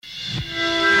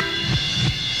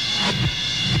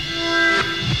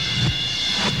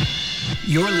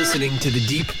You're listening to the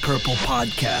Deep Purple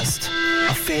Podcast,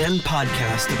 a fan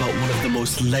podcast about one of the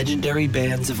most legendary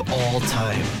bands of all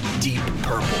time, Deep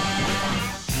Purple.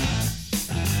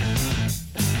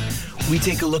 We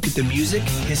take a look at the music,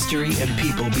 history, and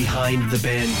people behind the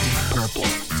band Deep Purple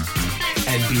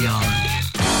and beyond.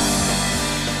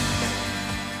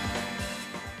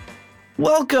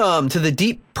 Welcome to the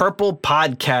Deep Purple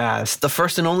Podcast, the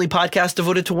first and only podcast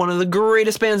devoted to one of the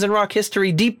greatest bands in rock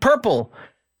history, Deep Purple.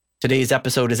 Today's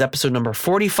episode is episode number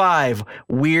 45,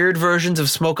 Weird Versions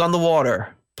of Smoke on the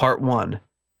Water, Part 1.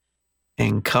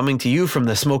 And coming to you from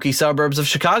the smoky suburbs of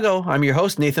Chicago, I'm your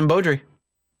host, Nathan Beaudry.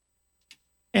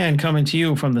 And coming to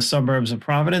you from the suburbs of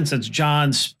Providence, it's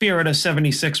John, Spirit of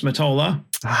 76 Matola.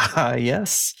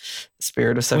 Yes,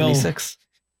 Spirit of 76.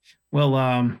 We'll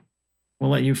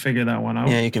let you figure that one out.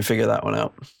 Yeah, you can figure that one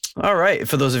out. All right,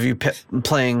 for those of you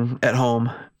playing at home,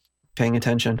 paying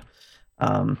attention.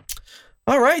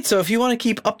 All right, so if you want to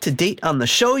keep up to date on the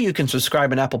show, you can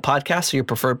subscribe on Apple Podcasts or your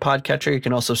preferred podcatcher. You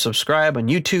can also subscribe on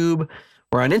YouTube.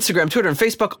 We're on Instagram, Twitter, and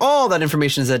Facebook. All that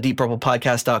information is at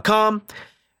deeppurplepodcast.com.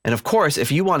 And of course,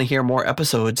 if you want to hear more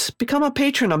episodes, become a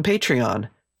patron on Patreon.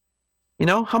 You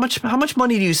know, how much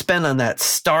money do you spend on that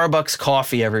Starbucks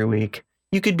coffee every week?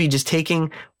 You could be just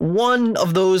taking one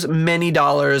of those many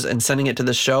dollars and sending it to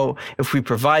the show. If we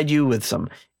provide you with some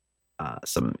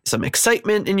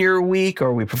excitement in your week,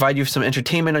 or we provide you some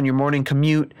entertainment on your morning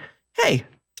commute, hey,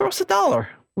 throw us $1.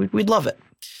 We'd love it.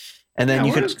 And then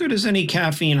you can, can, as good as any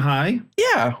caffeine high.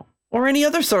 Yeah, or any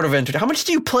other sort of entertainment. How much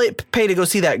do you pay to go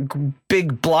see that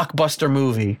big blockbuster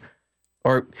movie,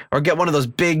 or get one of those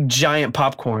big giant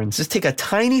popcorns? Just take a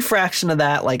tiny fraction of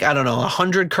that, like, I don't know,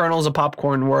 100 kernels of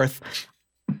popcorn worth,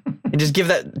 and just give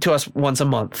that to us once a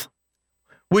month.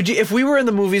 Would you, if we were in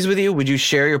the movies with you, would you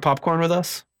share your popcorn with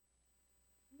us?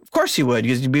 Of course you would,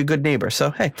 because you'd be a good neighbor.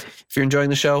 So, hey, if you're enjoying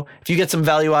the show, if you get some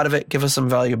value out of it, give us some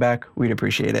value back. We'd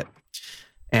appreciate it.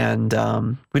 And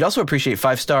we'd also appreciate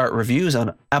 5-star reviews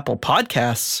on Apple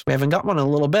Podcasts. We haven't got one in a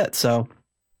little bit, so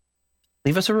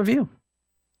leave us a review.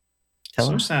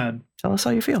 Tell us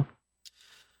how you feel.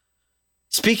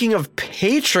 Speaking of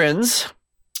patrons,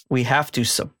 we have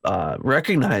to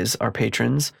recognize our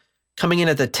patrons. Coming in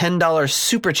at the $10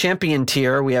 Super Champion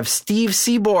tier, we have Steve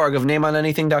Seaborg of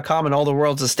NameOnAnything.com and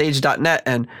AllTheWorldsAstage.net.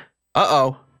 And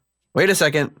wait a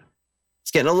second.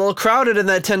 It's getting a little crowded in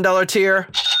that $10 tier.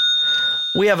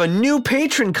 We have a new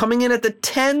patron coming in at the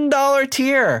 $10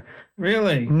 tier.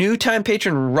 Really? New time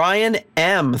patron Ryan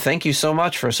M. Thank you so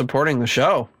much for supporting the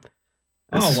show.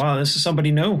 Oh, wow. This is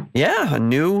somebody new. Yeah, a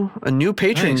new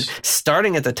patron Nice.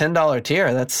 Starting at the $10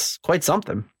 tier. That's quite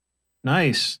something.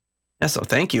 Nice. Yeah, so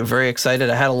thank you. Very excited.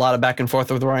 I had a lot of back and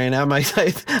forth with Ryan M. I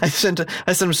sent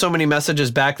him so many messages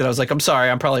back that I was like, I'm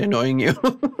sorry, I'm probably annoying you.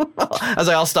 I was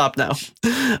like, I'll stop now.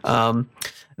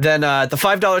 Then at the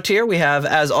 $5 tier, we have,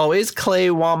 as always, Clay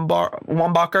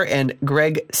Wambacher and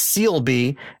Greg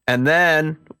Sealby. And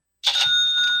then,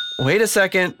 wait a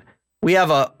second, we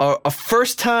have a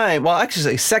first time, well,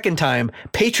 actually a second time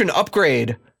patron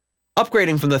upgrade.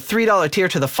 Upgrading from the $3 tier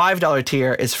to the $5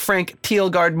 tier is Frank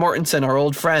Thielgaard Mortensen, our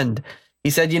old friend. He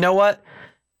said, you know what?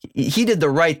 He did the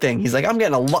right thing. He's like, I'm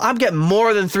getting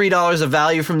more than $3 of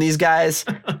value from these guys.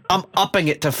 I'm upping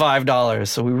it to $5.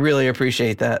 So we really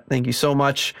appreciate that. Thank you so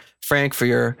much, Frank, for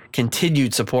your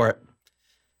continued support.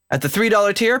 At the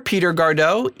 $3 tier, Peter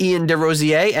Gardot, Ian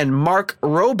DeRosier, and Mark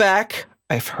Roback.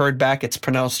 I've heard back it's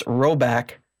pronounced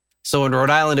Roback. So in Rhode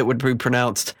Island, it would be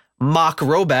pronounced Mock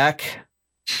Roback.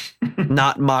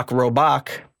 Not Mock Robach.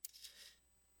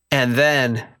 And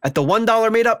then at the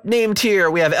 $1 made up name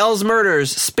tier, we have L's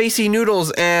Murders, Spacey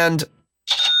Noodles, and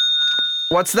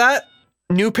what's that?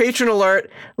 New patron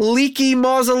alert, Leaky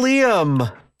Mausoleum.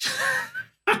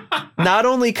 Not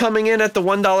only coming in at the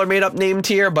 $1 made up name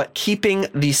tier, but keeping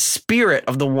the spirit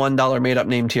of the $1 made up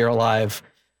name tier alive.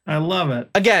 I love it.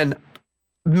 Again,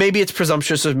 maybe it's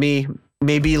presumptuous of me.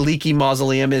 Maybe Leaky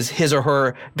Mausoleum is his or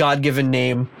her God-given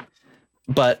name.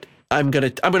 But I'm gonna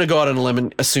go out on a limb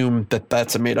and assume that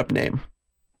that's a made up name.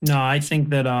 No, I think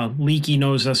that Leaky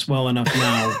knows us well enough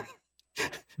now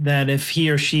that if he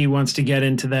or she wants to get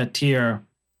into that tier,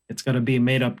 it's going to be a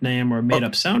made up name or a made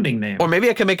up sounding name. Or maybe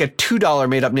I can make a $2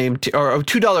 made up name or a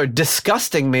 $2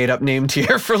 disgusting made up name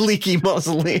tier for Leaky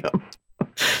Mausoleum.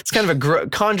 It's kind of a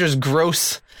conjures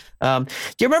gross. Do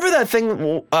you remember that thing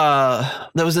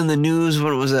that was in the news?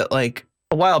 What was it, like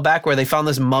a while back, where they found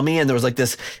this mummy and there was like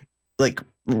this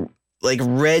like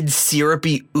red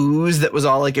syrupy ooze that was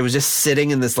all like, it was just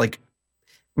sitting in this, like,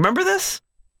 remember this?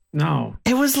 No.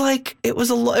 It was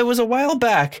a while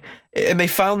back, and they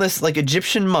found this like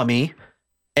Egyptian mummy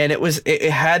and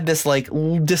it had this like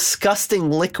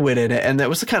disgusting liquid in it, and that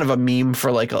was kind of a meme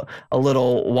for like a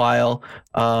little while.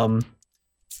 I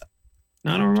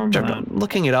don't remember that. I'm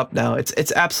looking it up now.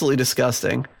 It's absolutely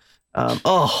disgusting.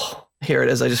 Here it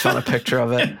is. I just found a picture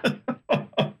of it.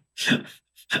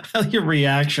 Your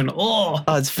reaction. Oh,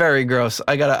 it's very gross.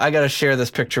 I gotta share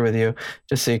this picture with you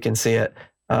just so you can see it.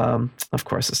 Of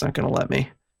course, it's not gonna let me.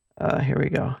 Here we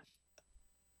go.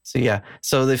 So yeah,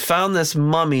 so they found this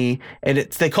mummy, and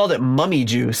they called it mummy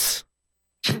juice,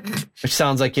 which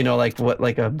sounds like like what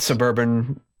like a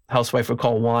suburban housewife would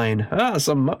call wine.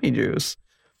 Some mummy juice.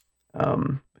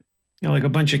 Like a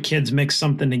bunch of kids mix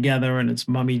something together, and it's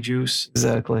mummy juice.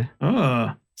 Exactly.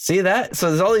 See that? So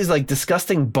there's all these like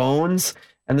disgusting bones,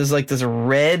 and there's like this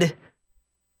red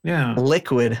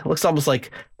liquid. It looks almost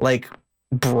like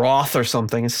broth or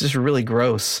something. It's just really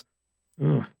gross.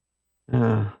 Ugh.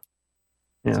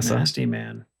 Yeah, it's nasty,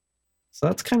 man. So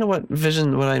that's kind of what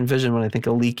I envision when I think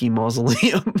of leaky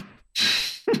mausoleum.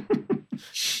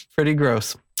 Pretty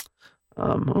gross.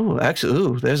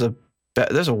 There's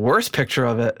a worse picture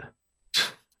of it.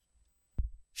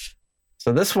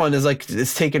 So this one is like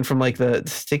it's taken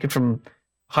from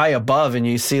high above, and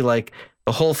you see like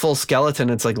the whole full skeleton.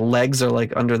 It's like legs are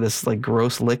like under this like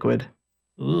gross liquid.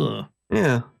 Ugh.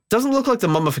 Yeah, doesn't look like the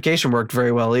mummification worked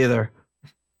very well either.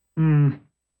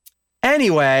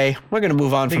 Anyway, we're gonna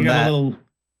move on from that.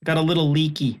 Got a little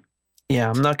leaky.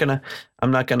 Yeah, I'm not gonna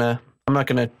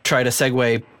try to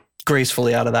segue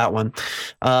gracefully out of that one.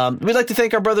 We'd like to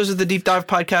thank our brothers at the Deep Dive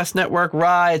Podcast Network,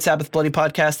 Rye at Sabbath Bloody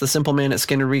Podcast, The Simple Man at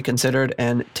Skinner Reconsidered,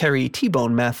 and Terry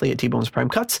T-Bone Mathley at T-Bone's Prime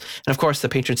Cuts, and of course the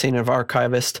patron saint of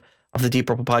archivist of the Deep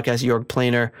Purple Podcast, Jorg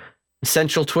Planer.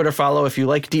 Essential Twitter follow if you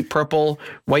like Deep Purple,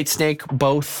 Whitesnake,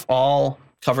 both, all,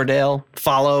 Coverdale.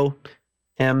 Follow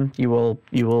him. You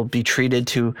will be treated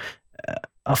to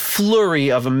a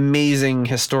flurry of amazing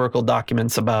historical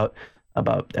documents about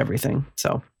everything.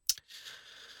 So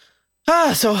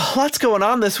lots going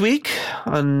on this week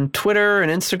on Twitter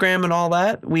and Instagram and all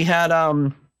that. We had I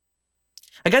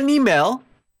got an email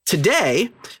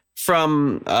today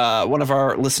from one of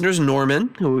our listeners,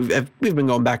 Norman, who we've been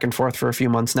going back and forth for a few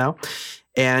months now,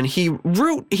 and he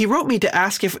wrote me to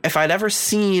ask if I'd ever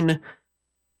seen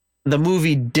the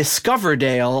movie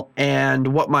Discoverdale and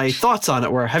what my thoughts on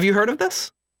it were. Have you heard of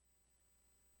this?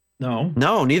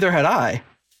 No, neither had I.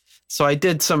 So I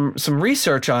did some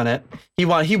research on it. He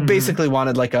basically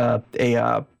wanted like a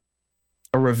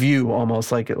review,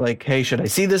 almost like, hey, should I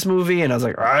see this movie? And I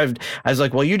was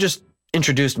like, well, you just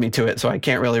introduced me to it, so I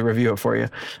can't really review it for you.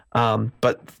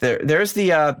 But there's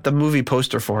the movie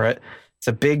poster for it. It's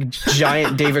a big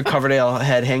giant David Coverdale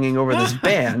head hanging over this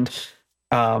band.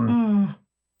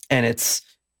 And it's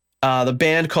the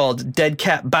band called Dead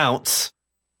Cat Bounce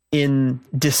in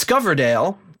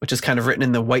Discoverdale, which is kind of written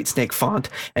in the Whitesnake font.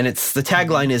 And the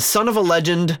tagline is "Son of a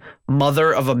Legend,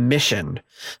 Mother of a Mission."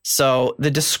 So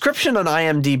the description on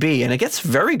IMDb, and it gets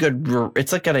very good.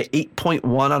 It's like got an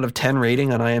 8.1 out of 10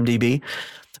 rating on IMDb.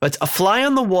 But a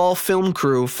fly-on-the-wall film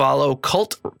crew follow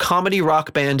cult comedy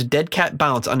rock band Dead Cat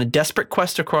Bounce on a desperate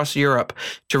quest across Europe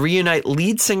to reunite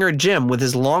lead singer Jim with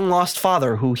his long-lost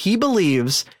father, who he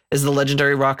believes is the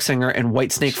legendary rock singer and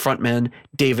Whitesnake frontman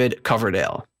David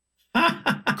Coverdale.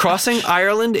 Crossing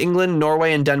Ireland, England,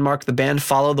 Norway, and Denmark, the band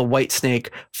follow the Whitesnake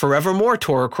Forevermore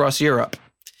tour across Europe.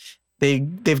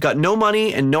 They've got no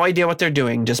money and no idea what they're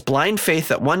doing, just blind faith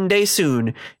that one day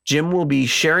soon, Jim will be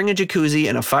sharing a jacuzzi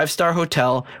in a 5-star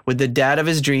hotel with the dad of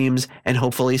his dreams and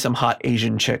hopefully some hot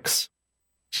Asian chicks.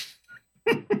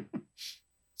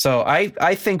 So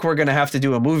I think we're going to have to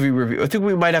do a movie review. I think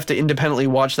we might have to independently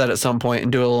watch that at some point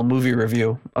and do a little movie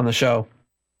review on the show.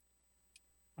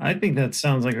 I think that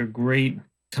sounds like a great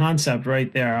concept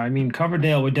right there. I mean,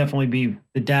 Coverdale would definitely be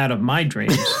the dad of my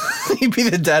dreams. He'd be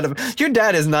the dad of... Your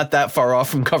dad is not that far off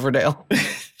from Coverdale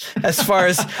as far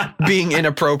as being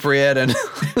inappropriate and...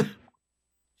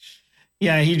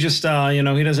 Yeah, he just,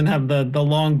 he doesn't have the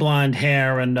long blonde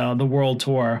hair and the world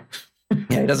tour.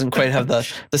 Yeah, he doesn't quite have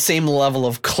the same level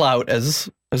of clout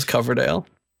as Coverdale.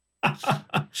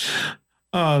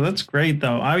 Oh, that's great,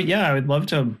 though. I would love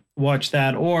to watch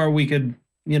that. Or we could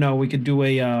do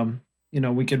a,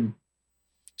 we could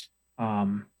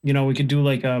do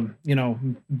like a,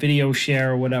 video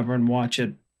share or whatever and watch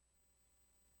it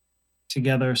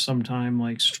together sometime,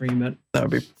 like stream it.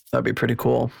 That'd be pretty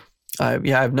cool. I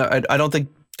don't think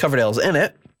Coverdale's in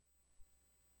it.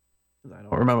 I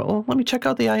don't remember. Well, let me check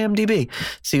out the IMDb.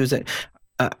 See who's it.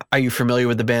 Are you familiar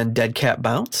with the band Dead Cat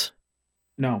Bounce?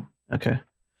 No. Okay.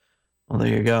 Well,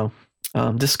 there you go.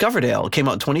 Discoverdale came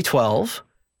out in 2012,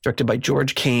 directed by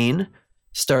George Kane,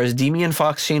 Stars Demian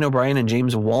Fox, Shane O'Brien, and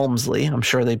James Walmsley. I'm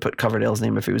sure they'd put Coverdale's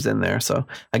name if he was in there. So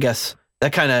I guess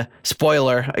that kind of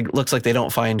spoiler, it looks like they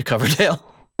don't find Coverdale.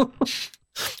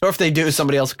 Or if they do,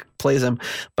 somebody else plays him.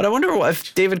 But I wonder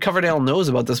if David Coverdale knows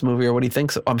about this movie or what he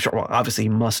thinks. I'm sure, well, obviously he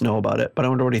must know about it, but I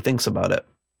wonder what he thinks about it.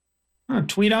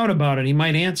 Tweet out about it. He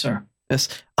might answer. Yes.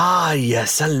 Ah,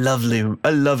 yes, a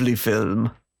lovely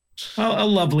film. A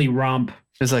lovely romp.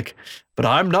 It's like, but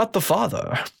I'm not the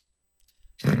father.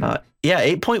 Yeah,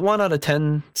 8.1 out of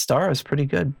 10 stars, pretty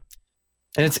good.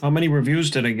 And it's how many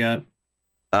reviews did it get?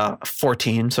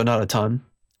 14, so not a ton.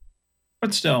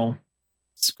 But still,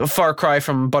 it's a far cry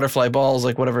from Butterfly Balls,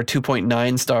 like whatever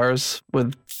 2.9 stars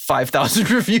with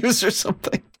 5,000 reviews or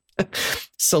something.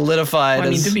 Solidified. Well,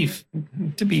 I mean,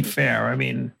 to be fair, I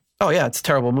mean, oh yeah, it's a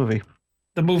terrible movie.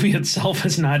 The movie itself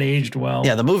has not aged well.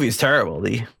 Yeah, the movie is terrible.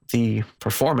 The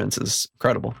performance is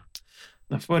incredible.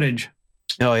 The footage.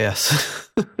 Oh yes.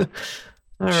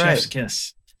 All Chef's right.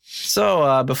 kiss.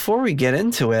 So before we get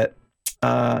into it,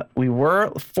 we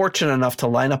were fortunate enough to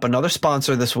line up another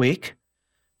sponsor this week,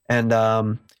 and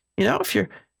if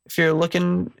you're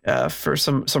looking for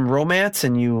some romance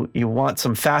and you want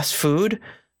some fast food,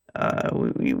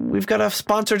 we've got a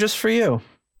sponsor just for you.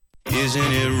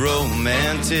 Isn't it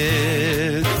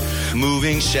romantic?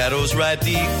 Moving shadows write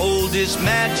the oldest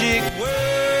magic word.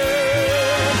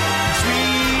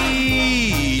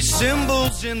 Three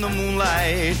symbols in the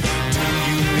moonlight. Do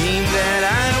you mean that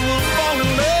I will fall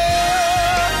in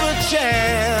love? A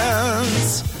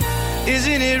chance.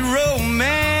 Isn't it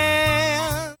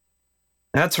romance?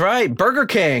 That's right, Burger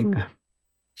King.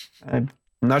 I'm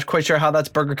not quite sure how that's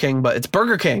Burger King, but it's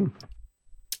Burger King.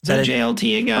 Is that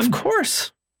JLT again? Of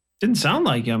course. Didn't sound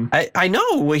like him. I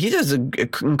know. He does an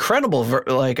incredible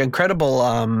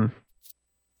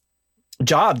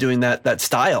job doing that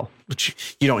style,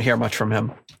 which you don't hear much from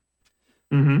him.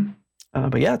 Mm-hmm.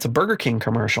 But yeah, it's a Burger King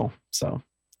commercial. So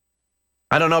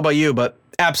I don't know about you, but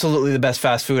absolutely the best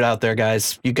fast food out there,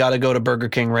 guys. You got to go to Burger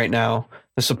King right now.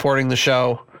 They're supporting the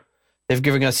show. They've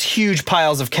given us huge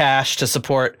piles of cash to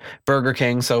support Burger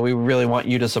King, so we really want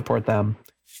you to support them.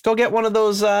 Go get one of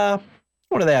those, what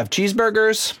do they have?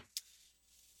 Cheeseburgers?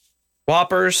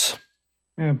 Whoppers?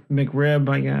 Yeah, McRib,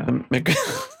 I guess.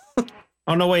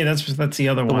 Oh, no, wait, that's the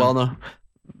other one. Well, no,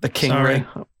 the King Sorry.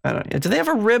 rib. Do they have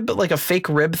a rib, like a fake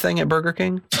rib thing at Burger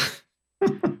King?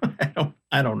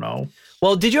 I don't know.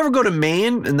 Well, did you ever go to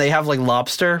Maine and they have like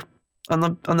lobster on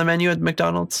the menu at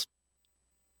McDonald's?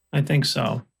 I think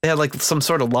so. They had like some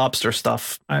sort of lobster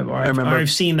stuff. I remember.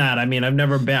 I've seen that. I mean, I've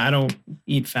never been. I don't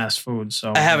eat fast food,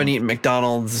 so I haven't eaten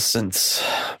McDonald's since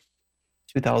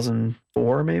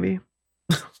 2004, maybe.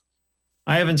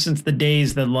 I haven't since the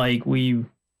days that like we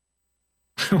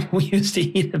used to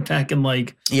eat it back in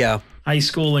like high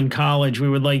school and college. We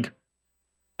would like.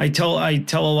 I tell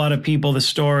a lot of people the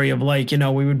story of like,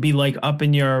 we would be like up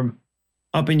in your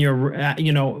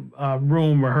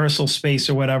room rehearsal space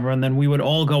or whatever, and then we would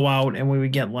all go out and we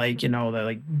would get like the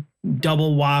like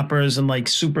double Whoppers and like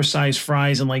supersized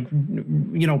fries and like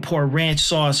pour ranch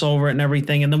sauce over it and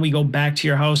everything, and then we go back to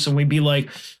your house and we'd be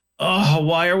like, oh,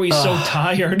 why are we so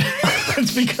tired?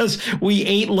 It's because we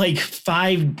ate like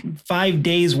five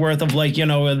days worth of like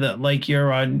like your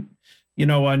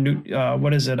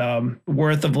what is it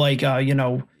worth of like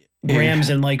grams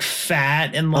and like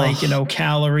fat and like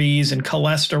calories and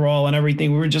cholesterol and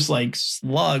everything. We were just like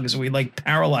slugs. We like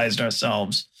paralyzed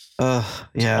ourselves.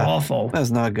 Yeah, awful.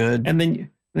 That's not good. And then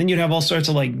you'd have all sorts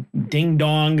of like ding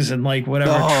dongs and like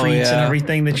whatever treats and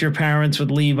everything that your parents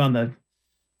would leave on the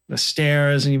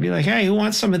stairs, and you'd be like, hey, who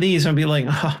wants some of these? And I'd be like,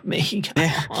 oh, me,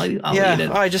 I'll eat it.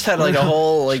 I just had like a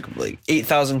whole like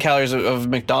 8,000 calories of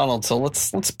McDonald's, so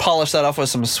let's polish that off with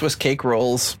some Swiss cake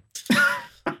rolls.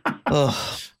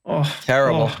 Ugh. Oh,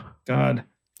 terrible. Oh, God.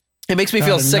 It makes me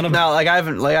feel sick now. Like I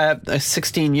have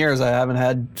 16 years I haven't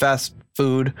had fast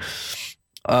food.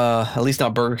 At least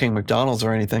not Burger King, McDonald's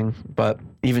or anything. But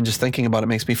even just thinking about it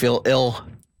makes me feel ill.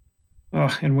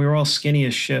 Oh, and we were all skinny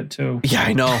as shit too. Yeah,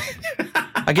 I know.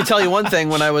 I can tell you one thing,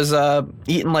 when I was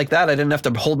eating like that, I didn't have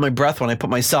to hold my breath when I put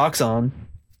my socks on.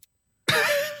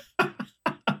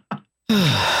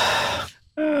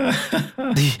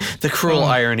 The cruel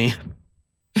irony.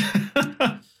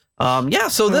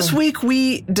 So this week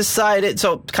we decided,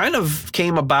 so it kind of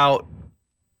came about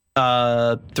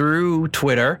through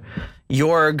Twitter.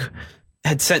 Jorg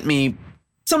had sent me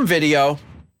some video,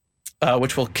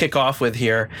 which we'll kick off with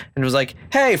here, and it was like,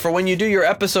 hey, for when you do your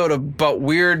episode about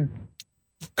weird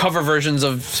cover versions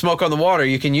of Smoke on the Water.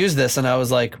 You can use this. And I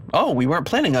was like, oh, we weren't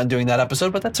planning on doing that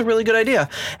episode, but that's a really good idea.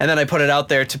 And then I put it out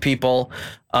there to people.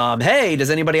 Hey,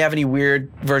 does anybody have any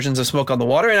weird versions of Smoke on the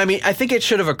Water? And I mean, I think it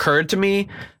should have occurred to me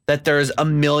that there's a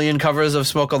million covers of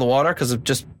Smoke on the Water because of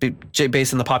just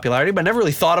based on the popularity, but I never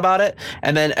really thought about it.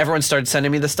 And then everyone started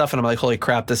sending me this stuff, and I'm like, holy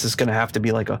crap, this is going to have to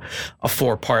be like a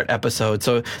 4-part episode.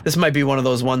 So this might be one of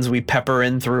those ones we pepper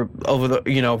in through over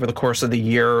the course of the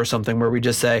year or something, where we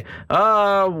just say,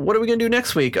 what are we going to do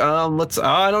next week? I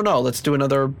don't know. Let's do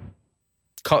another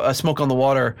Smoke on the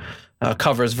Water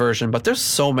covers version. But there's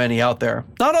so many out there.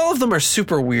 Not all of them are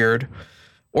super weird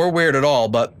or weird at all,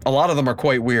 but a lot of them are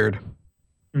quite weird.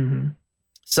 Mm-hmm.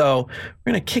 So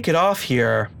we're going to kick it off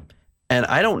here. And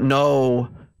I don't know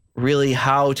really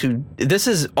how to... This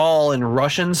is all in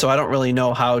Russian, so I don't really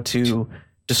know how to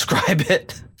describe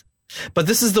it. But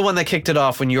this is the one that kicked it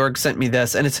off when Jorg sent me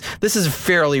this. And this is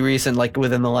fairly recent, like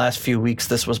within the last few weeks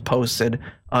this was posted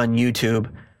on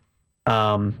YouTube.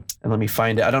 And let me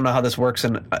find it. I don't know how this works.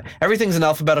 And everything's in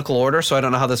alphabetical order, so I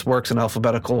don't know how this works in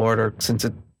alphabetical order since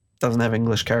it doesn't have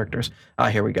English characters.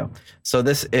 Here we go. So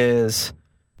this is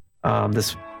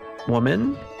this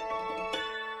woman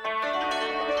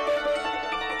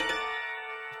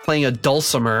playing a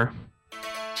dulcimer.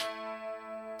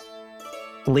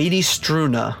 Lady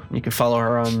Struna. You can follow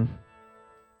her on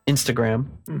Instagram.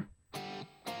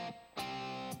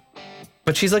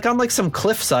 But she's like on like some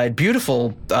cliffside,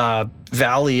 beautiful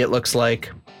valley, it looks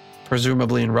like,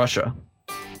 presumably in Russia.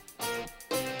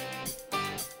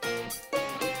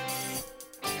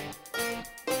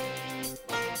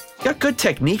 Got good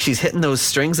technique. She's hitting those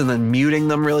strings and then muting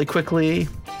them really quickly.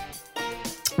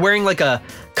 Wearing like a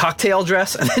cocktail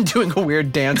dress and then doing a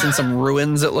weird dance in some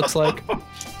ruins, it looks like.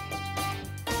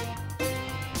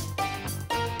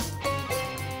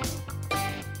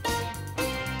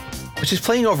 But she's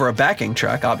playing over a backing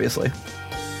track, obviously.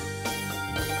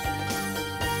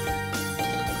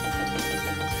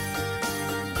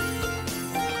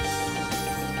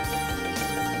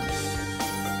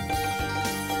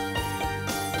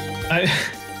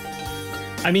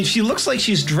 I mean, she looks like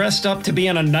she's dressed up to be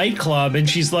in a nightclub, and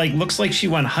she's like, looks like she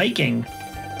went hiking.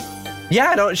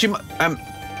 Yeah,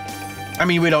 I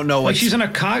mean, we don't know what like she's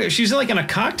like in a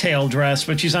cocktail dress,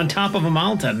 but she's on top of a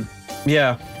mountain.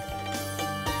 Yeah.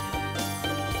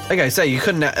 Like I say, you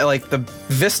couldn't, like, the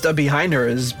vista behind her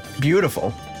is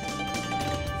beautiful.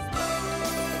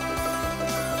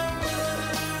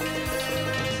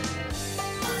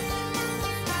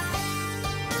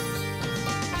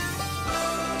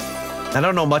 I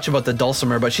don't know much about the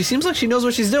dulcimer, but she seems like she knows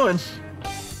what she's doing.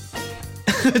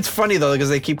 It's funny, though, because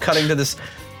they keep cutting to this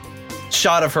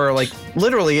shot of her, like,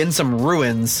 literally in some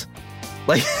ruins.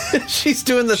 Like, she's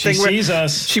doing the thing where she sees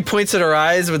us. She points at her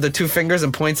eyes with the 2 fingers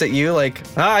and points at you like,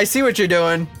 I see what you're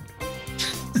doing.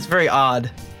 It's very odd.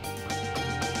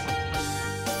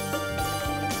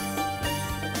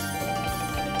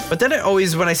 But then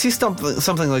when I see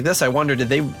something like this, I wonder, did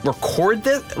they record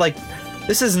this? Like,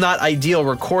 this is not ideal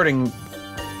recording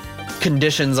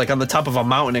conditions, like on the top of a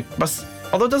mountain.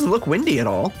 Although it doesn't look windy at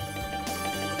all.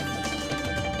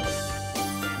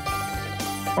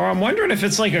 Or I'm wondering if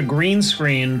it's like a green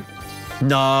screen.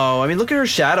 No, I mean, look at her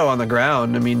shadow on the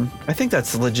ground. I mean, I think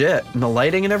that's legit. And the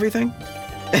lighting and everything.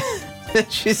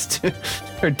 She's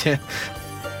her.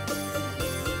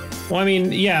 Well, I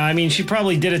mean, yeah, I mean, she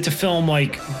probably did it to film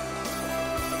like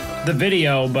the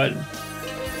video, but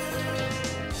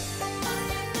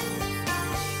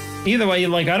either way,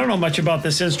 like, I don't know much about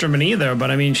this instrument either, but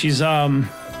I mean, she's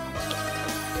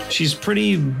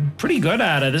pretty good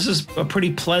at it. This is a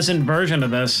pretty pleasant version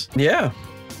of this. Yeah.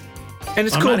 And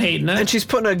it's I'm cool. not hating it. And she's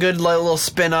putting a good little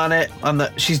spin on it.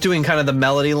 She's doing kind of the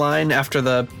melody line after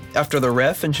the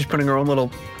riff, and she's putting her own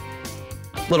little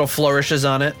flourishes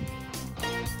on it.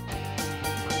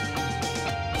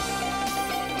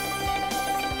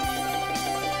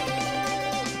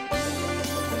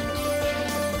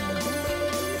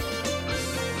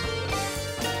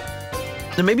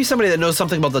 And maybe somebody that knows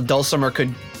something about the dulcimer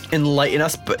could enlighten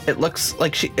us, but it looks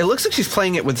like she's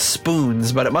playing it with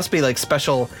spoons, but it must be like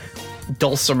special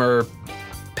dulcimer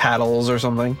paddles or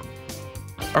something.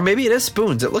 Or maybe it is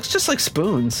spoons. It looks just like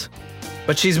spoons.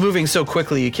 But she's moving so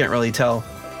quickly you can't really tell.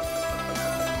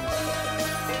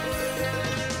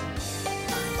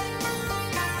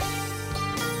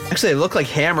 Actually, they look like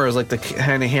hammers, like the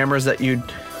kind of hammers that you'd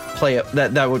play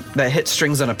that hit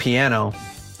strings on a piano.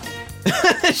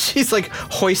 She's like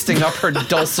hoisting up her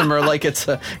dulcimer like it's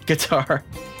a guitar.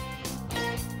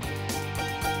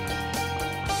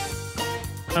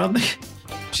 I don't think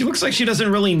she looks like she doesn't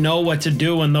really know what to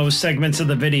do in those segments of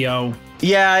the video.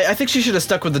 Yeah, I think she should have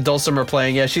stuck with the dulcimer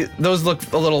playing. Yeah, those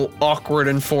look a little awkward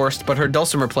and forced, but her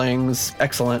dulcimer playing is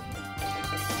excellent.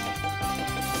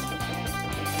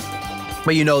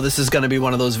 But this is going to be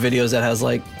one of those videos that has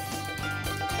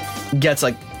gets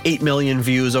 8 million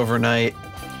views overnight.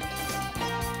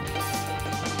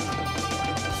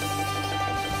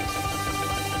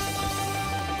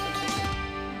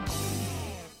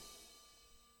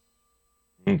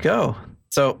 There you go.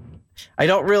 So I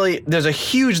don't really, there's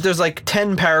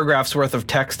 10 paragraphs worth of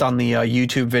text on the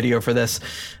YouTube video for this,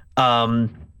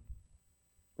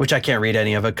 which I can't read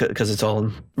any of it because it's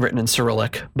all written in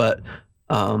Cyrillic, but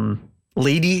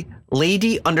Lady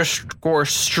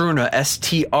 _Struna,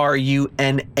 STRUNA.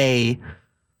 And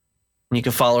you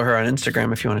can follow her on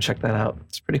Instagram if you want to check that out.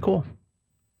 It's pretty cool.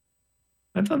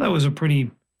 I thought that was a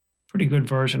pretty good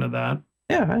version of that.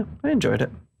 Yeah, I enjoyed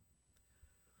it.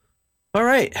 All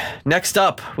right. Next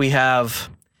up, we have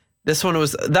this one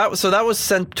that was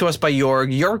sent to us by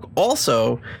Jorg. Jorg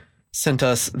also sent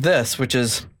us this, which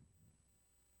is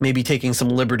maybe taking some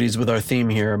liberties with our theme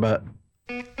here, but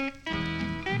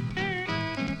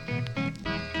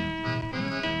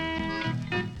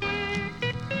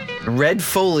Red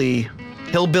Foley,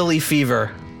 Hillbilly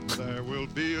Fever. There will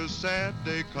be a sad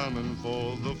day coming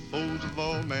for the foes of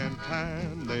all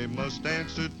mankind. They must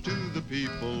answer to the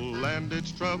people, and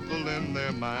it's trouble in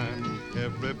their mind.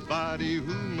 Everybody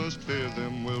who must fear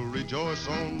them will rejoice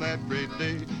on that great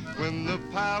day, when the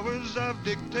powers of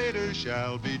dictators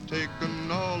shall be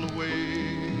taken all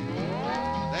away.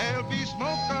 There'll be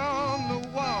smoke on the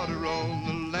water, on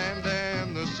the land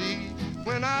and the sea,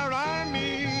 when our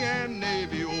army and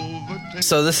navy overtake.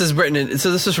 So this is written in,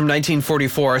 so this is from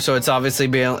 1944. So it's obviously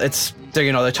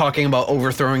they're talking about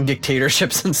overthrowing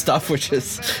dictatorships and stuff, which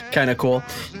is kind of cool.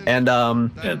 And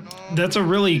that's a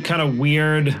really kind of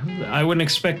weird. I wouldn't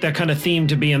expect that kind of theme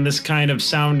to be in this kind of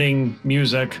sounding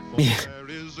music. Yeah.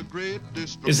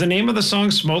 Is the name of the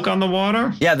song "Smoke on the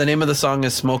Water"? Yeah, the name of the song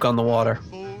is "Smoke on the Water."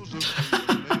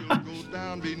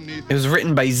 It was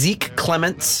written by Zeke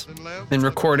Clements and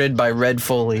recorded by Red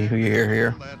Foley, who you hear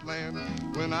here.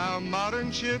 When our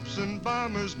modern ships and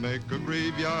bombers make a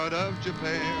graveyard of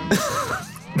Japan.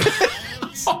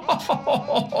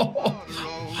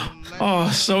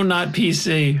 Oh, so not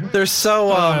PC. They're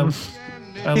so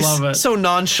I love it. So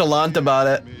nonchalant about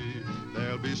it.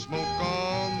 There'll be smoke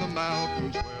on the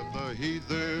mountains where the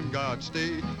heathen gods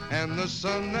stay, and the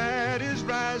sun that is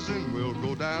rising will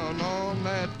go down on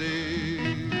that day.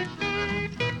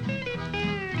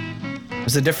 It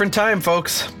was a different time,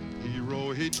 folks.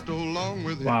 Hero hitched along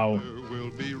with Wow. Hitler will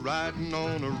be riding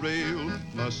on a rail.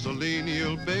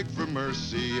 Mussolini'll beg for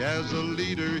mercy, as a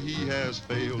leader he has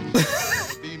failed.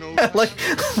 Be no Like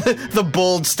the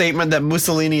bold statement that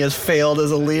Mussolini has failed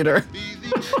as a leader.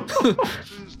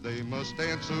 They must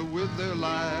answer with their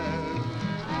lives.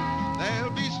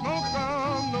 There'll be smoke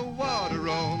on the water,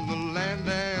 on the land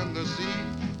and the sea.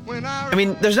 When I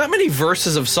mean, there's not many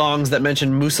verses of songs that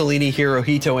mention Mussolini,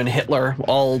 Hirohito, and Hitler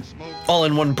all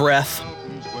in one breath.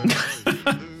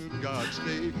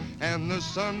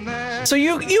 So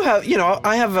you have,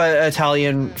 I have an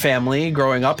Italian family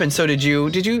growing up, and so did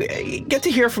you. Did you get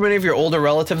to hear from any of your older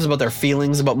relatives about their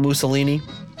feelings about Mussolini?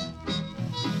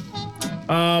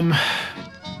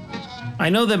 I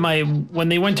know that when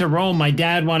they went to Rome, my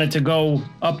dad wanted to go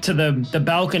up to the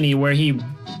balcony where he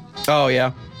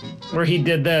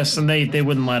did this, and they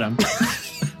wouldn't let him.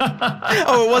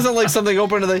 Oh, it wasn't like something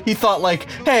open to he thought like,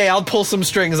 hey, I'll pull some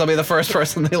strings, I'll be the first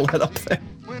person they let up there.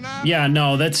 Yeah,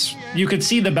 no, you could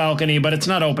see the balcony, but it's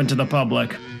not open to the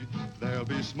public. They're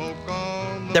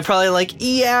probably like,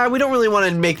 yeah, we don't really want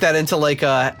to make that into like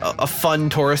a fun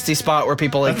touristy spot where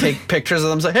people like take pictures of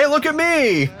them and say, hey, look at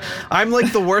me, I'm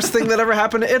like the worst thing that ever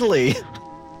happened to Italy. So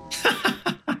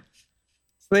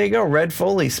there you go, Red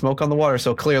Foley, Smoke on the Water.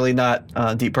 So clearly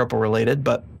not Deep Purple related,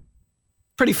 but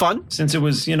pretty fun. Since it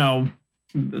was,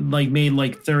 made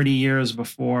like 30 years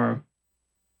before.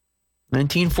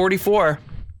 1944.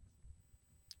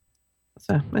 That's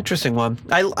an interesting one.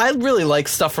 I really like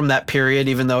stuff from that period,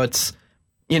 even though it's,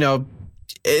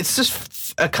 it's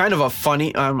just a kind of a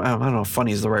funny, I don't know if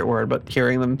funny is the right word, but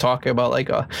hearing them talk about like,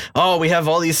 we have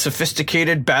all these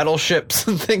sophisticated battleships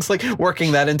and things, like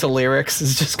working that into lyrics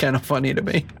is just kind of funny to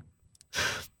me.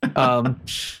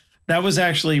 That was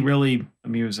actually really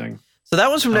amusing. So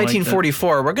that was from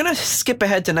 1944. We're going to skip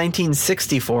ahead to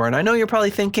 1964. And I know you're probably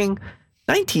thinking,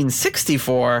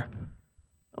 1964?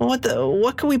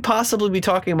 What could we possibly be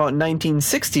talking about in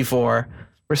 1964?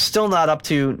 We're still not up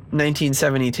to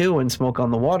 1972 when Smoke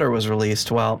on the Water was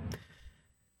released. Well,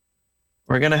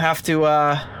 we're gonna have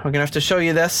to show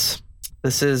you this.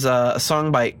 This is a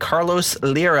song by Carlos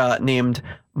Lira named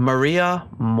Maria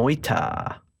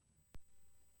Moita.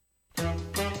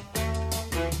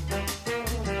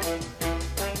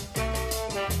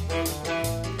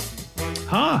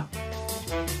 Huh.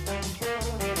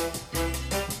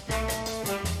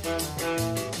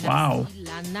 Wow.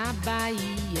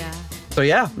 So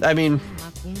yeah, I mean,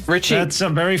 Richie. That's a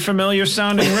very familiar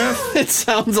sounding riff. It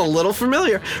sounds a little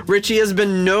familiar. Richie has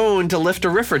been known to lift a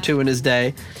riff or two in his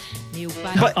day.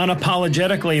 But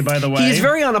unapologetically, by the way. He's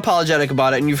very unapologetic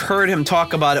about it, and you've heard him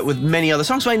talk about it with many other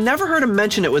songs, but I never heard him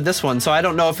mention it with this one, so I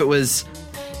don't know if it was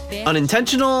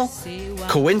unintentional,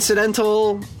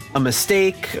 coincidental, a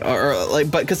mistake, or like,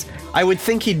 but because I would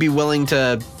think he'd be willing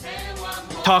to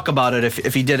talk about it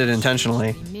if he did it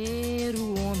intentionally.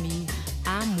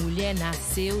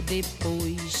 Nasceu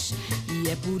depois e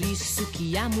é por isso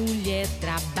que a mulher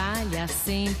trabalha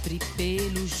sempre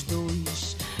pelos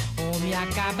dois. Homem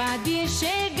acaba de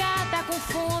chegar, tá com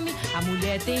fome, a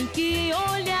mulher tem que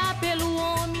olhar pelo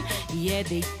homem e é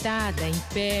deitada em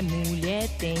pé, mulher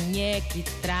tem é que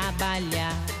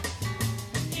trabalhar.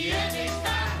 E é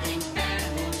deitada em pé,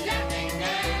 mulher tem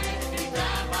é que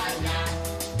trabalhar.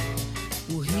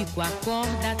 O rico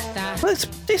acorda tarde. Well,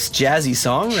 this jazzy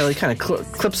song really kind of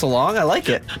clips along. I like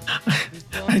it.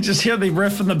 I just hear the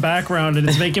riff in the background and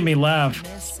it's making me laugh.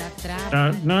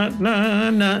 Na, na, na,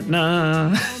 na, na.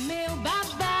 Meu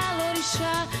babalo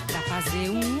orixá, pra fazer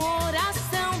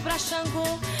oração pra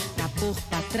Xangô, pra pôr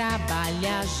pra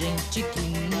trabalhar gente que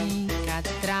nunca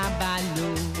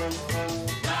trabalhou.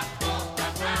 Pra pôr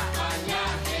pra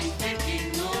trabalhar gente que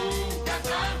nunca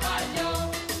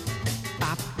trabalhou.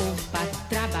 Pra pôr pra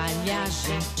trabalhar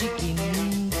gente que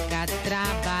nunca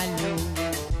trabalhou.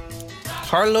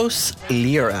 Carlos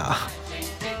Lira.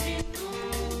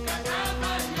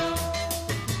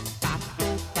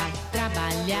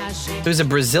 He was a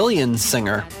Brazilian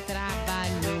singer.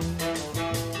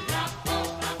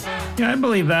 Yeah, I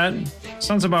believe that.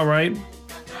 Sounds about right.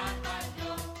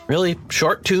 Really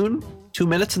short tune, 2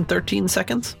 minutes and 13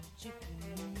 seconds.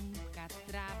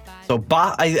 So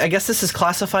I guess this is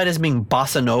classified as being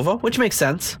bossa nova, which makes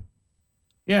sense.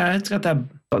 Yeah, it's got that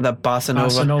bossa nova.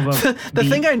 Bossa nova The beat.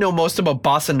 thing I know most about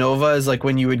bossa nova is like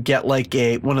when you would get like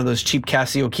one of those cheap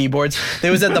Casio keyboards.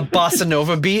 They was at the bossa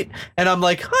nova beat, and I'm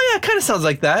like, oh yeah, it kind of sounds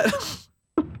like that.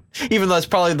 Even though it's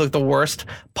probably like the worst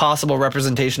possible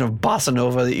representation of bossa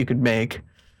nova that you could make.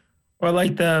 Or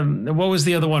like what was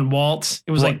the other one? Waltz.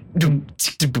 It was like was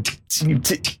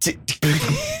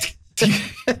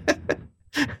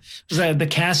that the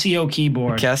Casio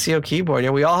keyboard? Casio keyboard.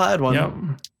 Yeah, we all had one. Yep.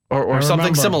 Or I something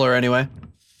remember. similar anyway.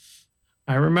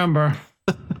 I remember.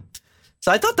 So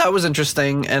I thought that was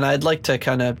interesting, and I'd like to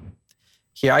kind of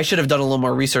hear. I should have done a little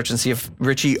more research and see if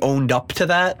Richie owned up to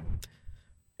that,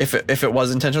 if it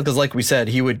was intentional. Because, like we said,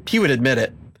 he would admit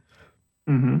it.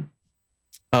 Mm-hmm.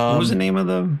 What was the name of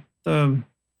the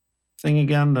thing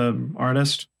again? The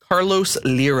artist? Carlos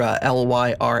Lira,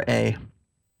 Lyra.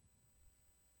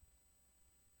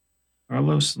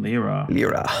 Carlos Lira.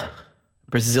 Lira,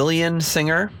 Brazilian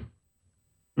singer.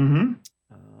 Mm-hmm.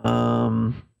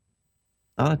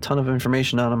 Not a ton of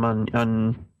information on him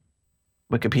on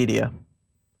Wikipedia.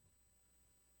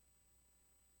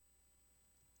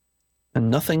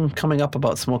 And nothing coming up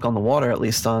about Smoke on the Water, at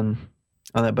least on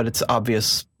that, but it's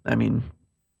obvious. I mean,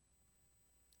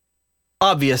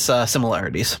 obvious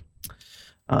similarities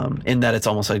in that it's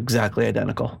almost exactly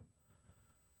identical.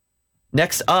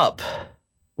 Next up,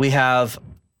 we have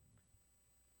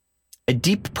a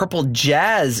Deep Purple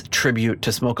jazz tribute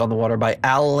to Smoke on the Water by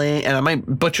Alain, and I might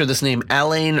butcher this name,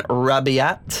 Alain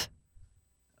Rabiat,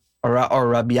 or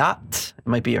Rabiat. It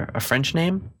might be a French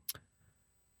name.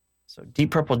 So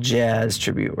Deep Purple jazz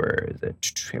tribute, where is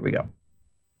it? Here we go.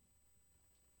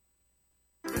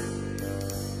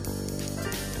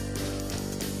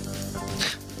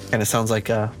 Kind of sounds like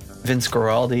Vince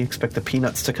Guaraldi. Expect the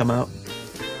Peanuts to come out.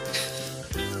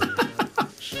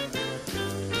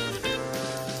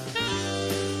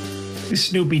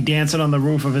 Snoopy dancing on the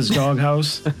roof of his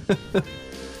doghouse.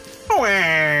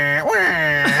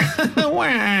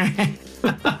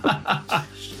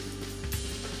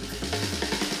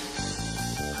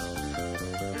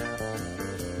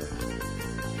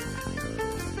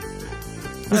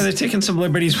 They're taking some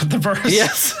liberties with the verse.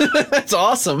 Yes, it's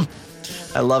awesome.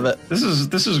 I love it. This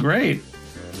is great.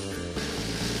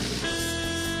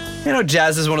 You know,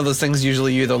 jazz is one of those things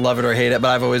usually you either love it or hate it, but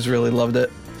I've always really loved it.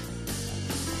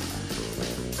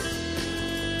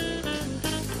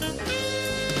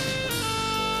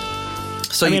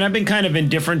 So I've been kind of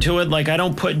indifferent to it. Like, I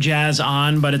don't put jazz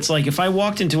on, but it's like if I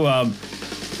walked into a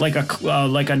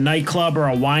like a nightclub or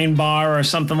a wine bar or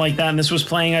something like that, and this was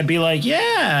playing, I'd be like,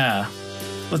 yeah,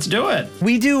 let's do it.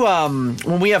 We do,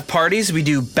 when we have parties, we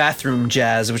do bathroom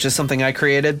jazz, which is something I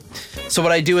created. So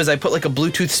what I do is I put like a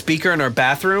Bluetooth speaker in our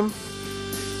bathroom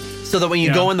so that when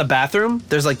you go in the bathroom,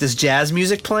 there's like this jazz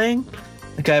music playing.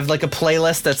 Like I have like a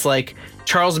playlist that's like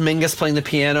Charles Mingus playing the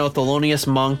piano, Thelonious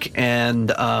Monk,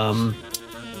 and I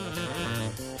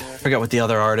forget what the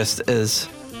other artist is.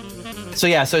 So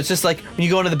yeah, so it's just like when you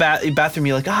go into the bathroom,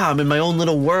 you're like, I'm in my own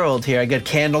little world here. I got a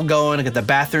candle going, I got the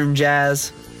bathroom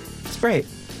jazz. It's great.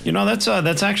 You know,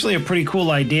 that's actually a pretty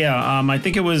cool idea. I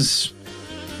think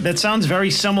that sounds very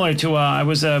similar to, I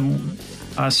was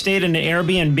stayed in an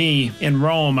Airbnb in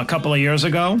Rome a couple of years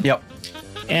ago. Yep.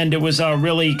 And it was a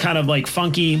really kind of like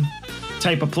funky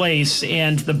type of place.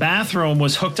 And the bathroom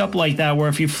was hooked up like that, where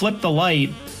if you flipped the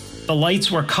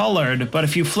lights were colored, but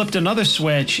if you flipped another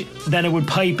switch, then it would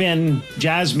pipe in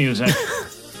jazz music.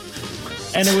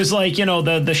 And it was like,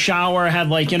 the shower had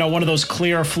like, one of those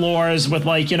clear floors with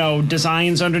like,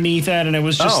 designs underneath it. And it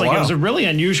was just it was a really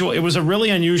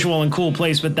unusual and cool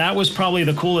place. But that was probably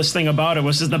the coolest thing about it,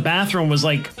 was the bathroom was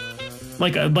like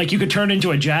you could turn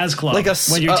into a jazz club, like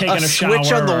when you're taking a shower.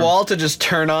 Switch on the wall to just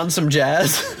turn on some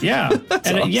jazz. Yeah. And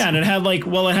awesome. And it had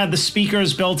it had the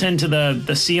speakers built into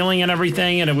the ceiling and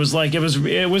everything. And it was like, it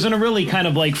was in a really kind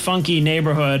of like funky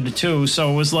neighborhood too.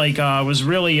 So it was like, it was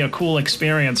really a cool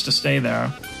experience to stay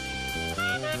there.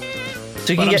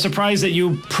 So I'm surprised that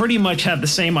you pretty much had the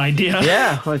same idea.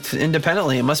 Yeah. It's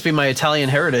independently. It must be my Italian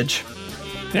heritage.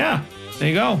 Yeah. There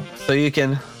you go. So you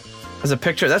can, as a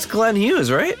picture, that's Glenn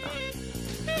Hughes, right?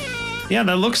 Yeah,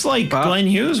 that looks like Glenn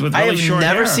Hughes with really short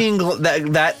hair. I have never seen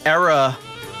that era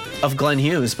of Glenn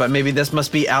Hughes, but maybe this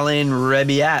must be Alain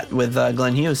Rebiat with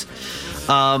Glenn Hughes.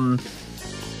 So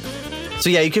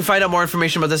yeah, you can find out more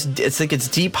information about this. It's like it's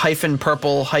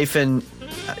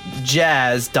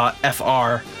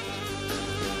deep-purple-jazz.fr.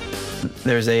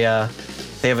 There's they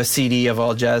have a CD of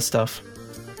all jazz stuff.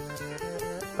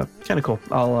 Kind of cool.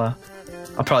 I'll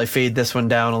probably fade this one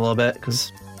down a little bit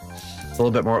because it's a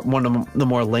little bit more, one of the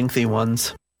more lengthy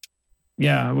ones.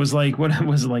 Yeah, it was like, what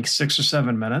was it, like 6 or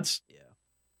 7 minutes? Yeah.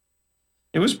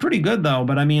 It was pretty good though,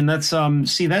 but I mean, that's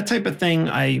see, that type of thing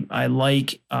I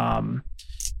like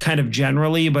kind of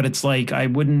generally, but it's like I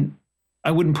wouldn't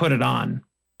put it on.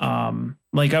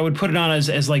 Like I would put it on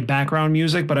as like background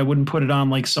music, but I wouldn't put it on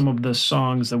like some of the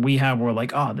songs that we have where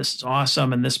like, oh, this is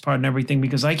awesome and this part and everything,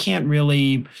 because I'm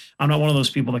not one of those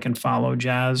people that can follow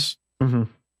jazz. Mm-hmm.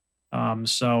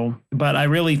 But I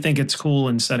really think it's cool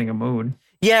in setting a mood.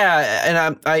 Yeah,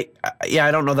 and I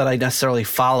don't know that I necessarily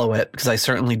follow it, because I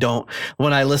certainly don't.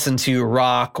 When I listen to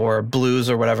rock or blues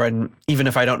or whatever, and even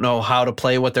if I don't know how to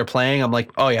play what they're playing, I'm like,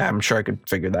 oh yeah, I'm sure I could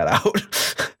figure that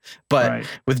out. But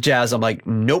with jazz, I'm like,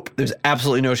 nope, there's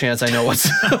absolutely no chance I know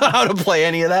how to play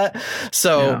any of that.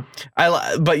 So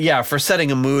yeah. For setting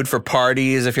a mood for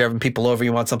parties, if you're having people over,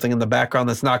 you want something in the background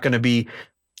that's not going to be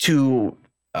too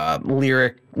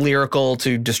lyrical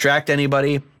to distract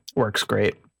anybody. Works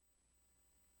great.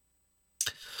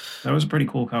 That was a pretty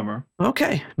cool cover.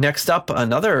 Okay. Next up,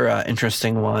 another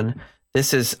interesting one.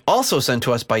 This is also sent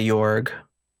to us by Jorg,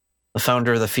 the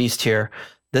founder of the Feast here.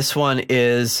 This one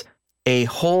is a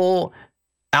whole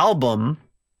album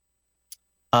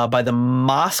by the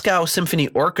Moscow Symphony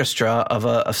Orchestra of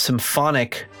a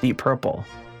symphonic Deep Purple.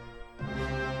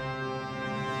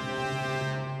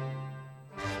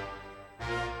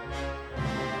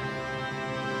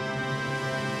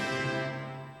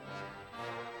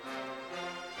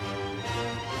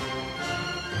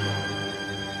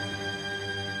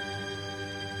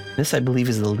 This, I believe,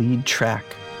 is the lead track.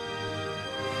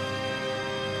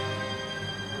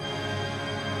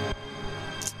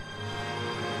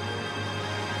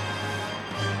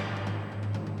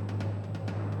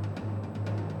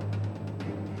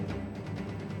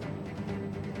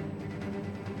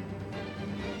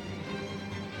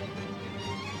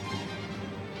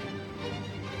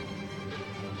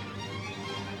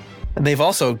 And they've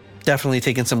also definitely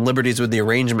taken some liberties with the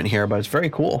arrangement here, but it's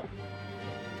very cool.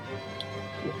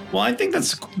 Well, I think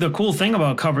that's the cool thing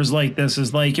about covers like this,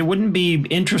 is like, it wouldn't be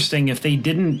interesting if they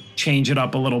didn't change it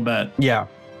up a little bit. Yeah.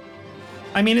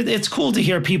 I mean, it's cool to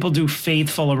hear people do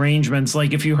faithful arrangements.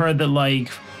 Like if you heard that,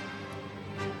 like,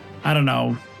 I don't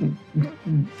know,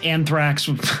 Anthrax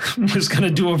was going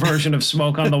to do a version of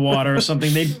Smoke on the Water or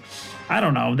something,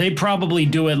 they'd probably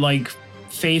do it like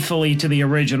faithfully to the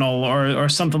original or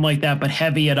something like that, but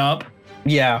heavy it up.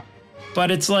 Yeah. But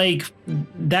it's like,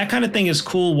 that kind of thing is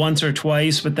cool once or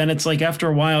twice, but then it's like after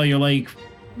a while you're like,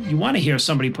 you want to hear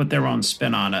somebody put their own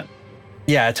spin on it.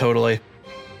 Yeah, totally.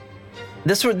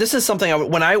 This is something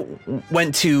when I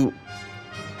went to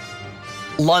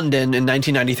London in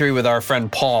 1993 with our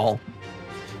friend Paul.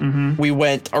 We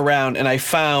went around and I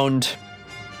found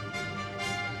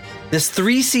this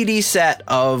 3 CD set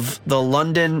of the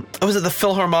London, was it the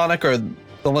Philharmonic or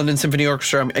the London Symphony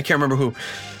Orchestra? I can't remember who,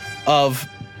 of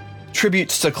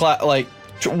tributes to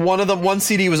one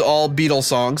CD was all Beatles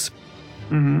songs.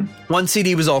 One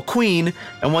CD was all Queen,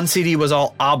 and one CD was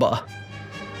all ABBA.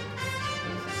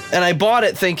 And I bought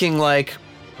it thinking like,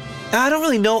 I don't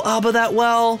really know ABBA that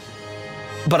well,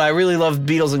 but I really love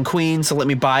Beatles and Queen, so let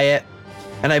me buy it.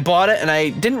 And I bought it, and I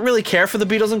didn't really care for the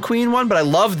Beatles and Queen one, but I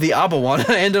loved the ABBA one.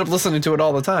 I ended up listening to it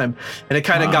all the time, and it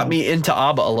kind of got me into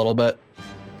ABBA a little bit.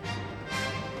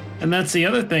 And that's the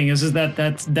other thing is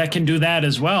that can do that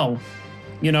as well.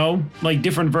 You know, like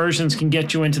different versions can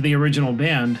get you into the original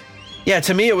band. Yeah,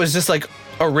 to me it was just like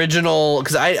original,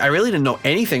 because I really didn't know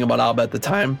anything about ABBA at the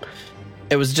time.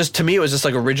 It was just, to me, it was just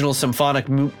like original symphonic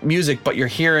music, but you're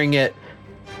hearing it.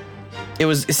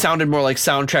 It sounded more like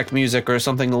soundtrack music or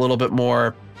something a little bit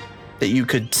more that you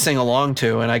could sing along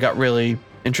to, and I got really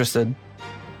interested.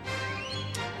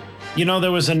 You know,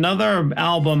 there was another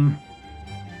album.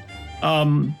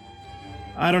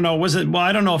 I don't know.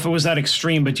 I don't know if it was that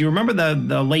extreme, but do you remember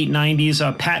the late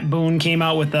 90s? Pat Boone came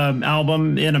out with an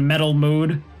album in a metal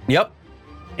mood. Yep.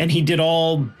 And he did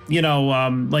all,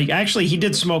 actually he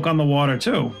did Smoke on the Water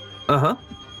too. Uh-huh.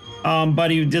 But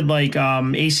he did like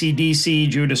AC/DC,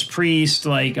 Judas Priest,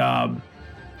 like Van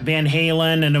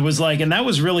Halen, and it was like, and that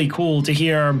was really cool to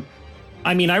hear.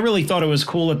 I mean, I really thought it was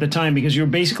cool at the time because you were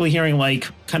basically hearing like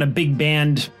kind of big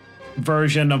band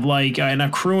version of like and a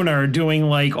crooner doing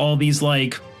like all these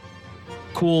like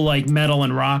cool like metal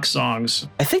and rock songs.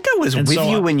 I think I was with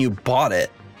you when you bought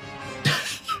it.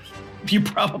 You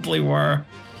probably were.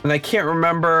 And I can't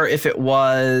remember if it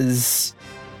was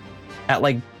at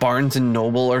like Barnes and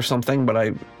Noble or something, but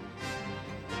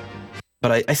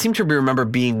I seem to remember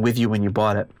being with you when you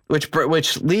bought it,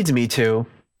 which leads me to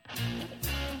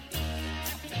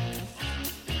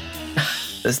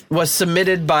this was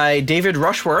submitted by David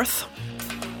Rushworth.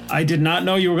 I did not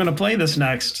know you were going to play this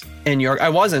next. In York, I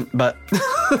wasn't, but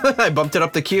I bumped it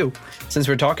up the queue since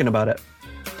we're talking about it.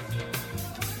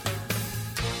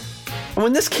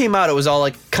 When this came out, it was all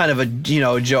like kind of a,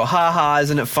 joke. Ha,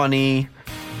 isn't it funny?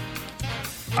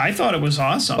 I thought it was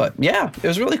awesome. But yeah, it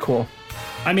was really cool.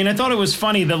 I mean, I thought it was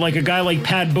funny that like a guy like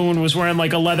Pat Boone was wearing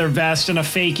like a leather vest and a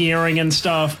fake earring and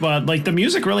stuff, but like the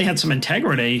music really had some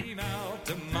integrity.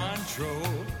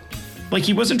 Like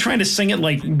he wasn't trying to sing it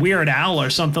like Weird Al or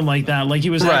something like that. Like he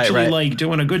was actually like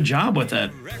doing a good job with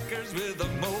it.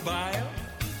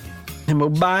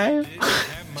 Mobile.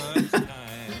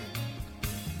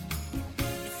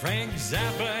 Frank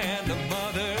Zappa and the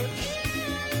Mothers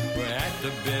were at the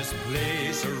best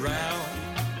place around.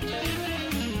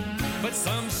 But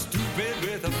some stupid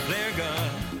with a flare gun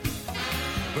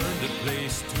burned the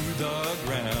place to the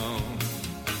ground.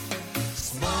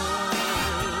 Smoke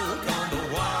on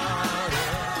the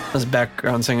water. Those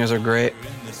background singers are great.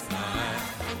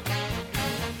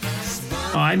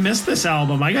 Oh, I missed this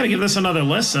album. I got to give this another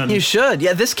listen. You should.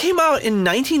 Yeah, this came out in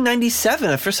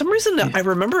 1997. For some reason, I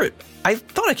remember it. I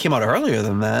thought it came out earlier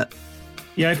than that.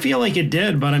 Yeah, I feel like it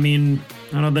did, but I mean,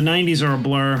 I don't know, the 90s are a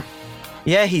blur.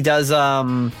 Yeah, he does.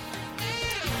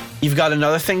 You've Got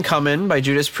Another Thing Coming by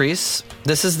Judas Priest.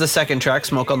 This is the second track,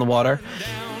 Smoke on the Water.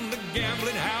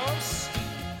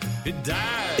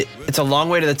 It's a long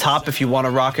way to the top if you want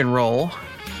to rock and roll.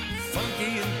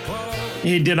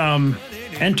 He did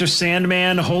Enter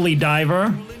Sandman, Holy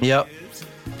Diver. Yep.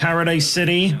 Paradise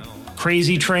City,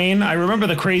 Crazy Train. I remember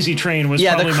the Crazy Train was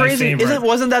probably my favorite.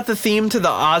 Wasn't that the theme to the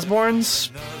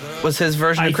Osbournes? Was his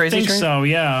version of Crazy Train? I think so,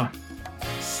 yeah.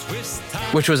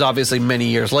 Which was obviously many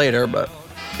years later, but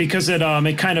because it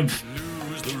kind of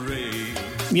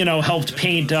helped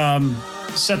paint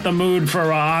set the mood for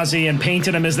Ozzy and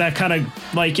painted him as that kind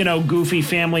of like goofy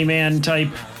family man type.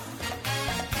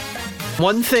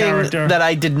 One thing character that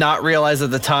I did not realize at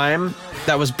the time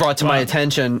that was brought to my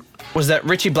attention was that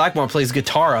Richie Blackmore plays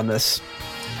guitar on this.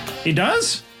 He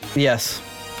does? Yes.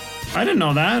 I didn't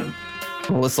know that.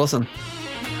 Well, let's listen.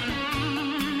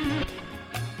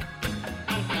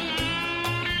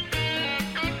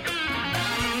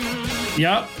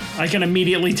 Yep, I can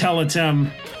immediately tell it's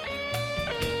him.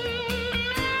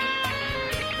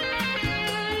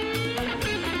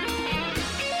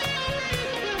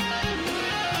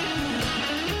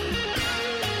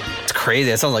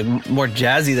 Crazy. It sounds like more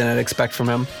jazzy than I'd expect from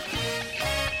him.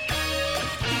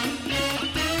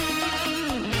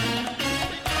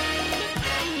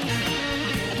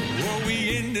 Well,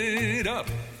 we ended up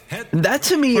at That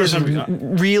to me is First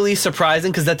really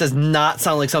surprising because that does not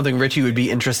sound like something Richie would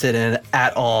be interested in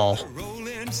at all.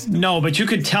 No, but you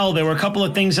could tell there were a couple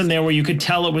of things in there where you could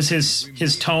tell it was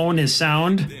his tone, his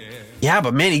sound. Yeah,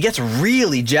 but man, he gets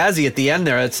really jazzy at the end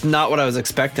there. It's not what I was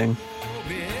expecting.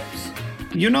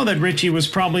 You know that Richie was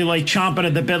probably like chomping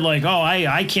at the bit like, oh,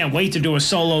 I can't wait to do a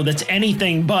solo that's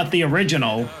anything but the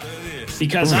original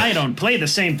because I don't play the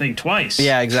same thing twice.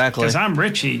 Yeah, exactly. Because I'm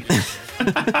Richie.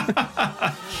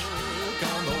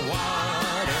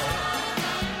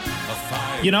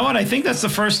 You know what? I think that's the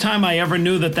first time I ever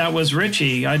knew that was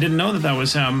Richie. I didn't know that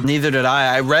was him. Neither did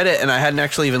I. I read it and I hadn't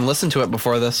actually even listened to it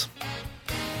before this.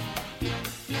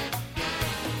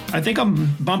 I think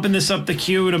I'm bumping this up the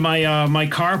queue to my my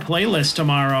car playlist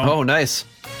tomorrow. Oh, nice.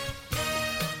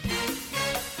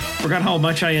 Forgot how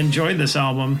much I enjoyed this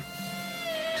album.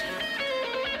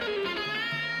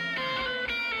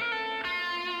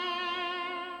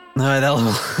 That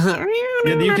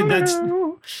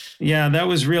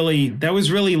was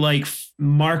really like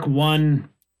Mark I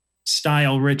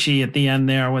style Richie at the end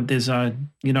there with his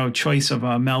choice of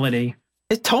a melody.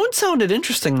 His tone sounded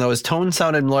interesting though. His tone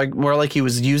sounded like more like he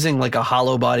was using like a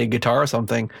hollow body guitar or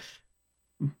something.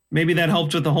 Maybe that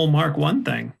helped with the whole Mark I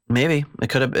thing. Maybe it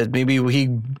could have. Maybe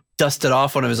he dusted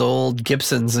off one of his old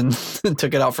Gibsons and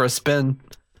took it out for a spin.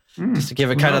 Just to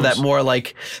give it kind of that more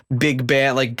like big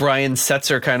band, like Brian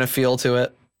Setzer kind of feel to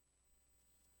it.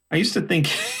 I used to think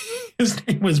his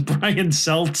name was Brian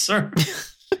Seltzer.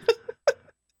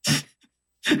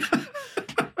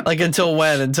 Like until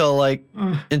when? Until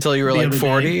you were like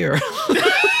 40 or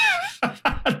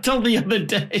until the other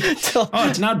day. Oh,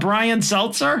 it's not Brian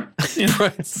Seltzer?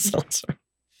 Brian Seltzer.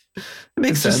 It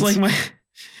makes sense.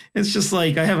 It's just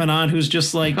like I have an aunt who's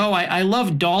just like, oh, I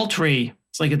love Daltrey.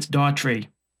 It's like it's Daughtry.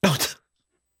 Oh,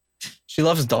 she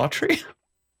loves Daughtry?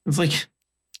 It's like,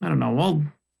 I don't know. Well,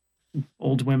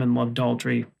 old women love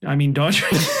Daltrey. I mean,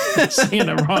 Daughtry. I'm saying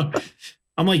it wrong.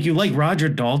 I'm like, you like Roger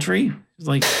Daltrey? He's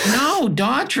like, no,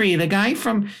 Daughtry, the guy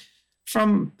from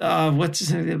what's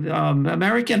his name?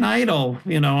 American Idol.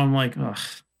 I'm like,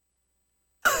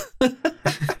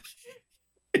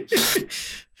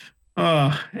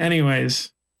 ugh.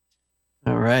 Anyways.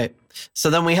 All right.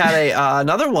 So then we had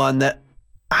another one that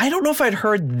I don't know if I'd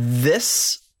heard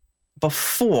this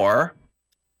before,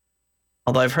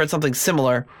 although I've heard something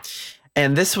similar.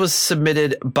 And this was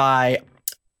submitted by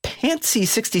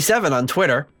Pansy67 on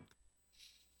Twitter.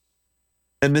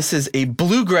 And this is a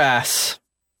bluegrass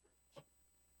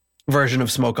version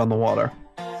of Smoke on the Water.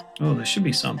 Oh, there should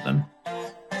be something.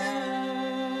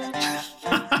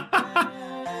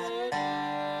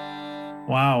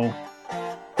 Wow.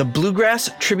 The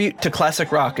Bluegrass Tribute to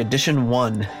Classic Rock, Edition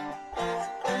 1.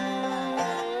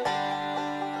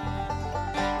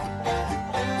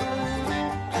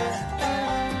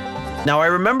 Now, I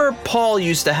remember Paul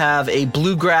used to have a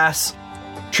bluegrass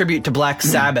tribute to Black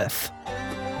Sabbath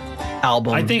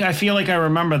album. I feel like I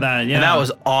remember that, yeah. And that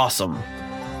was awesome.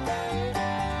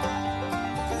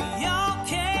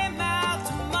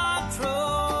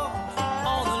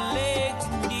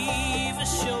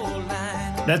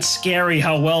 That's scary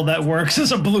how well that works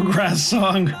as a bluegrass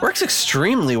song. Works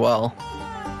extremely well.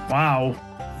 Wow.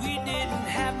 We didn't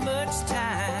have much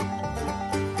time.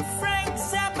 Frank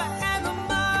Zappa and the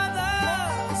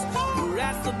Mothers were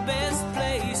at the best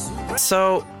place.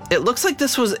 So it looks like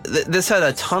this had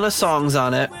a ton of songs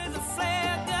on it. With a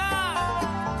flare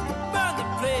gun, burn the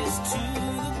place to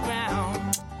the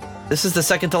ground. This is the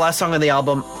second to last song on the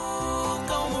album.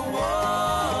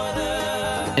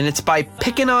 And it's by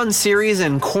Pickin' On Series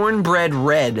and Cornbread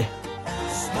Red.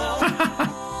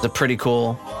 They're pretty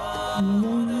cool.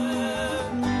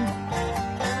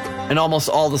 And almost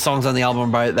all the songs on the album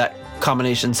are by that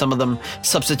combination. Some of them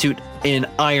substitute in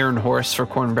Iron Horse for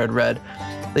Cornbread Red.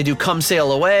 They do Come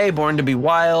Sail Away, Born to Be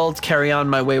Wild, Carry On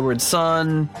My Wayward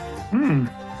Son,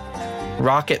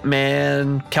 Rocket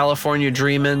Man, California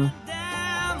Dreamin'.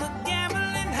 Down the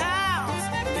gambling house,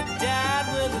 it died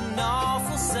with an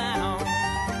awful sound.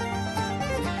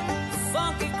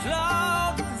 Funky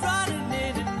club running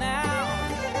in and out.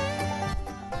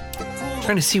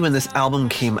 Trying to see when this album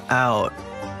came out.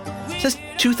 It says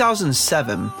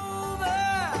 2007. We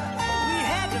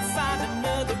had to find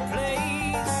another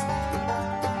place.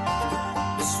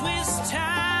 The Swiss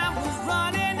time was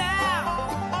running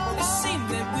out. It seemed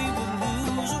that we would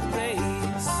lose a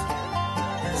race.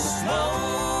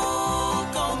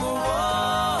 Smoke on the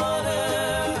water,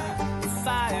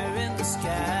 fire in the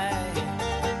sky.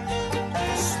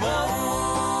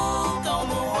 Smoke on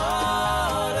the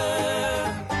water.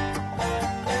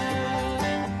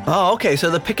 Oh, okay. So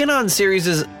the Pickin' On series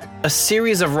is a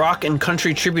series of rock and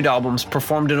country tribute albums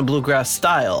performed in a bluegrass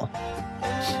style.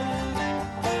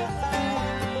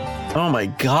 Oh my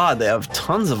God, they have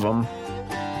tons of them.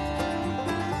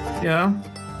 Yeah.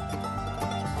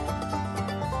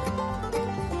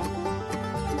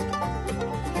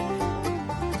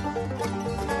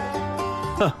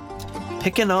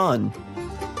 Picking on.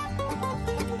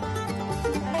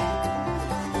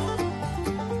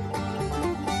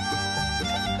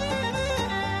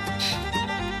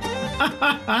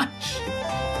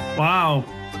 Wow.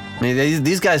 I mean,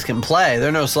 these guys can play.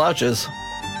 They're no slouches.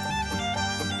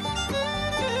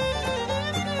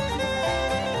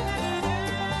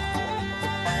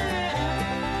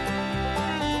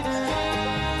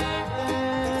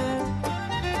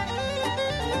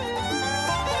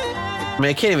 I mean,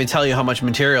 I can't even tell you how much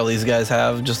material these guys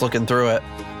have just looking through it.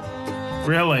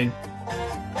 Really?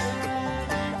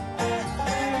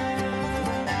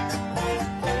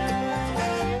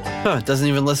 Huh, it doesn't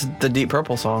even list the Deep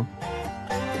Purple song.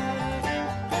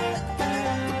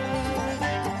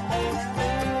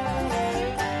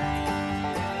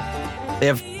 They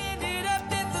have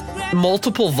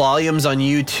multiple volumes on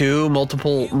U2,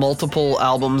 multiple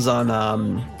albums on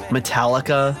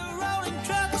Metallica,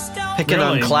 picking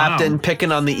on Really? Clapton, Wow.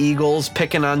 picking on the Eagles,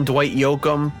 picking on Dwight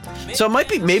Yoakam. So it might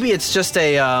be, maybe it's just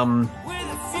a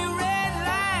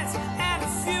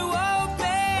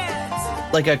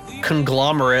like a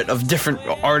conglomerate of different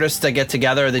artists that get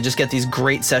together. They just get these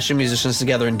great session musicians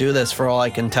together and do this, for all I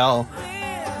can tell.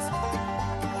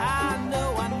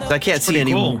 I can't see pretty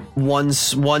any cool.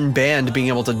 one band being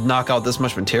able to knock out this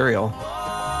much material.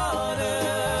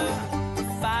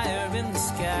 Fire in the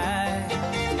sky,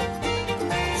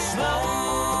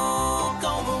 smoke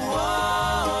over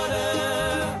water.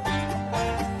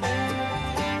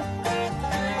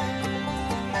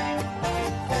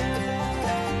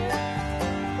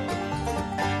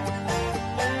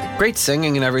 Great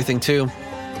singing and everything too.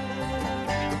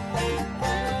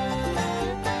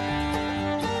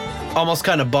 Almost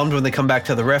kind of bummed when they come back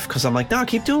to the riff, because I'm like, no,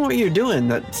 keep doing what you're doing.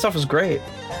 That stuff is great.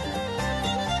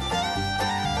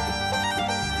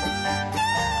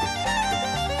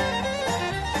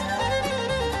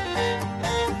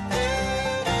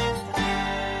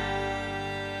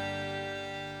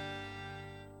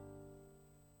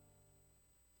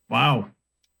 Wow.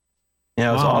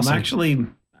 Yeah, it was Wow, awesome. I'm actually,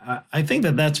 I think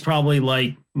that's probably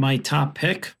like my top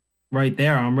pick right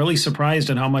there. I'm really surprised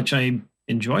at how much I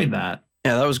enjoyed that.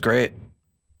 Yeah, that was great.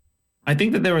 I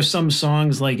think that there were some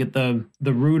songs like at the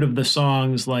root of the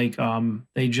songs, like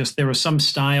there were some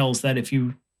styles that if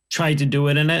you tried to do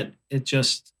it in it, it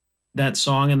just, that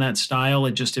song and that style,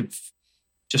 it just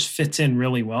fits in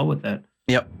really well with it.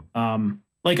 Yep.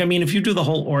 Like, I mean, if you do the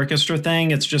whole orchestra thing,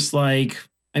 it's just like,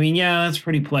 I mean, yeah, that's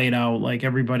pretty played out. Like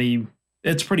everybody,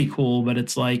 it's pretty cool, but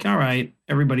it's like, all right,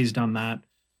 everybody's done that.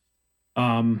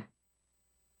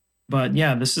 But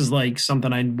yeah, this is like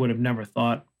something I would have never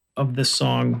thought of this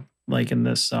song, like in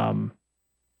this kind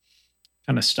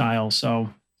of style.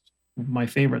 So my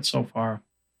favorite so far.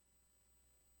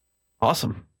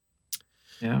 Awesome.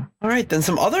 Yeah. All right, then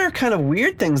some other kind of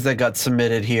weird things that got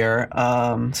submitted here.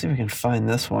 Let's see if we can find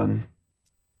this one.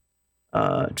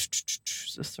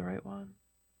 Is this the right one?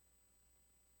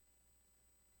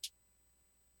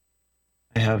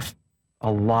 I have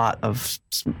a lot of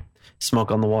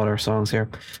Smoke on the Water songs here.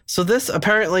 So this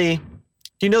apparently, do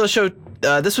you know the show?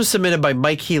 This was submitted by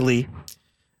Mike Healy.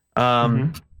 Are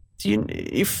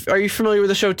you familiar with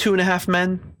the show 2.5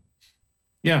 Men?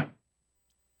 Yeah.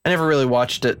 I never really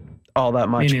watched it all that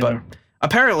much, but neither.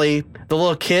 apparently the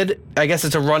little kid, I guess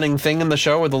it's a running thing in the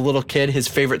show where the little kid, his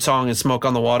favorite song is Smoke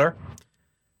on the Water.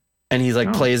 And he's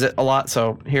like plays it a lot.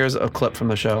 So here's a clip from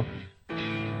the show.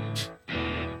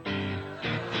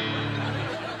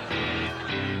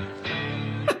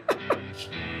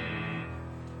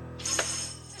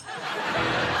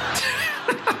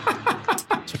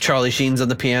 So Charlie Sheen's on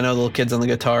the piano, the little kid's on the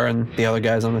guitar, and the other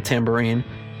guy's on the tambourine.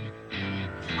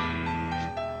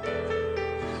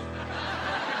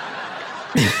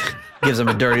 Gives him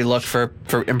a dirty look for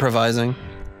improvising.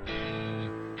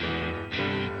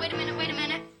 Wait a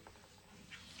minute.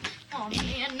 Oh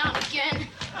man, not again.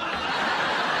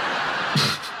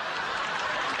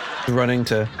 Running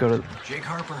to go to. Jake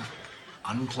Harper,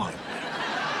 unemployment.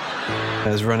 I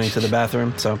was running to the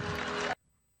bathroom, so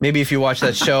maybe if you watch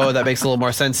that show, that makes a little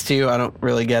more sense to you. I don't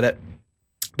really get it.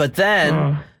 But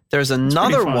then there's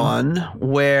another one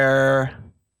where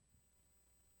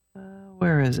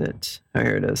is it? Oh,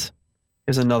 here it is.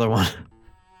 Here's another one.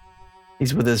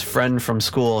 He's with his friend from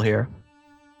school here.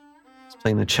 He's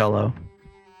playing the cello.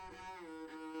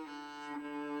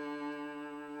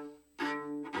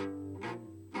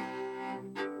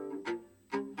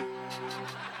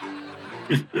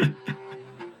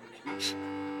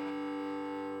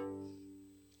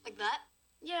 Like that?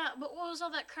 Yeah, but what was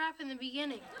all that crap in the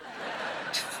beginning?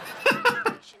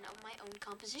 Of my own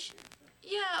composition.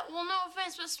 Yeah, well, no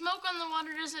offense, but smoke on the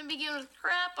water doesn't begin with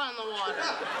crap on the water.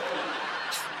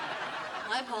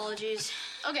 My apologies.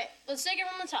 Okay, let's take it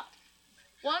from the top.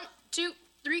 1, 2,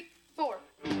 3, 4.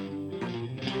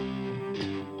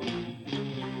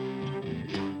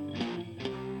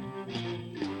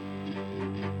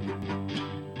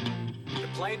 The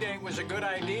play date was a good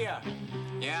idea.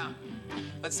 Yeah.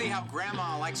 Let's see how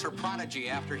Grandma likes her prodigy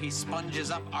after he sponges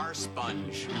up our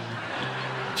sponge.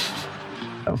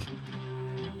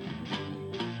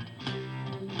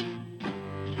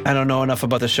 I don't know enough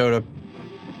about the show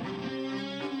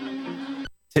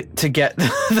to get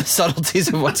the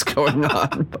subtleties of what's going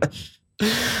on, but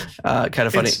kind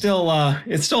of funny.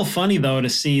 It's still funny though to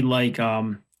see like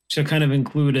so kind of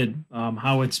included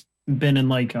how it's been in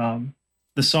like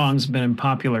the song's been in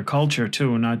popular culture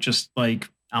too, not just like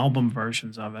album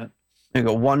versions of it. There you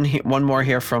go. One more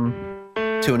here from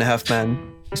 2.5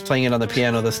 Men. He's playing it on the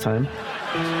piano this time.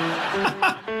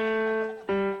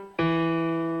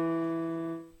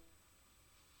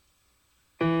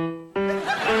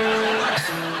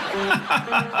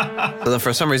 So then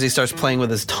for some reason he starts playing with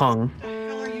his tongue. What the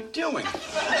hell are you doing?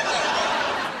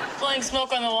 Playing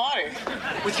Smoke on the Water.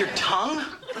 With your tongue?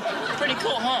 Pretty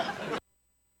cool, huh?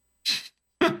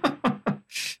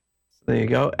 There you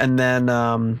go. And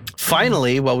then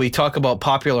finally, while we talk about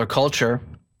popular culture,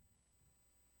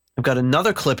 I've got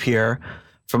another clip here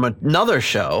from another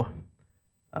show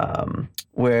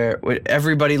where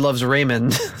Everybody Loves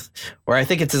Raymond, where I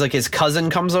think it's like his cousin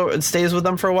comes over and stays with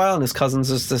them for a while, and his cousin's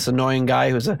just this annoying guy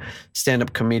who's a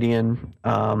stand-up comedian.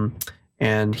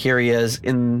 And here he is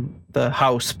in the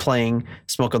house playing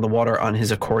Smoke on the Water on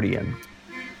his accordion.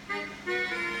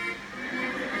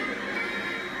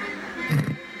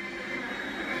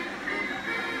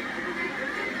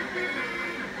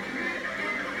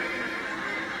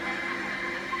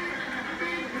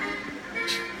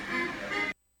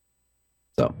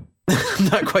 So,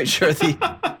 not quite sure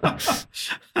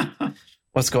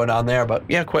what's going on there, but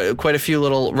yeah, quite a few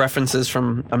little references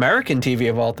from American TV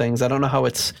of all things. I don't know how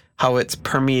it's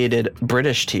permeated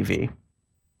British TV.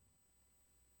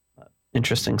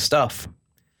 Interesting stuff.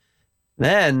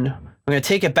 Then we're going to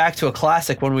take it back to a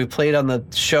classic when we played on the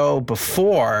show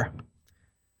before,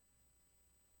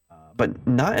 but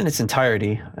not in its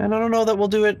entirety. And I don't know that we'll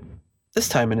do it this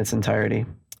time in its entirety.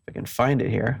 If I can find it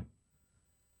here.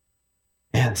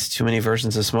 Yeah, there's too many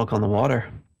versions of Smoke on the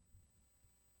Water.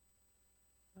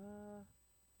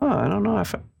 I don't know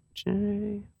if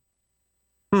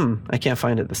I can't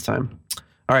find it this time.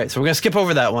 All right, so we're going to skip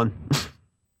over that one.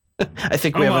 I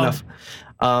think we have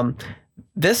enough.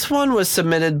 This one was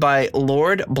submitted by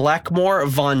Lord Blackmore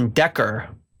von Decker.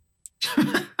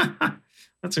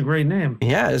 That's a great name.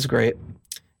 Yeah, it is great.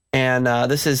 And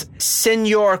this is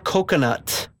Senor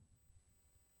Coconut.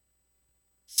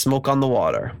 Smoke on the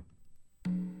Water.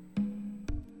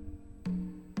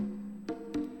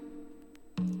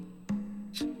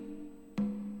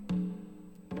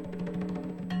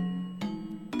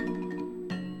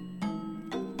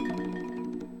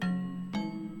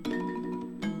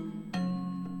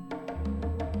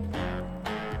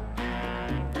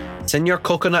 Senor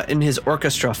Coconut and his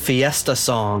orchestra, Fiesta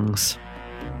Songs.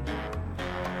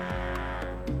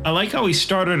 I like how he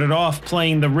started it off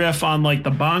playing the riff on like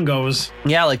the bongos.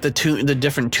 Yeah, like the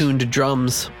different tuned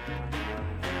drums.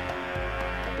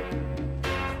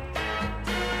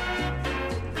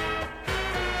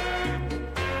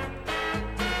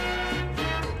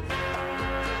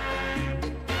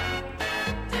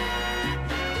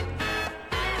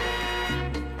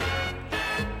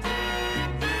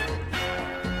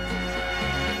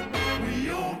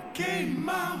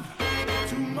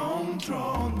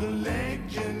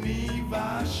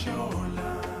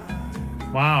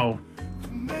 Wow.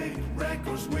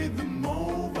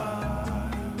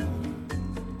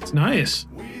 It's nice.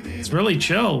 It's really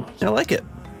chill. I like it.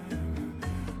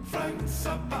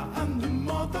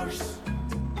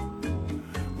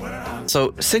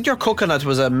 So, Senor Coconut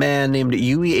was a man named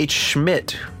Huey H.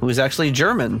 Schmidt, who was actually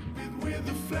German.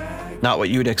 Not what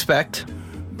you would expect.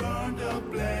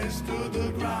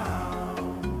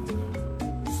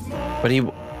 But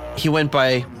he went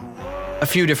by a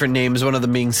few different names, one of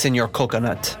them being Senor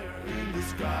Coconut.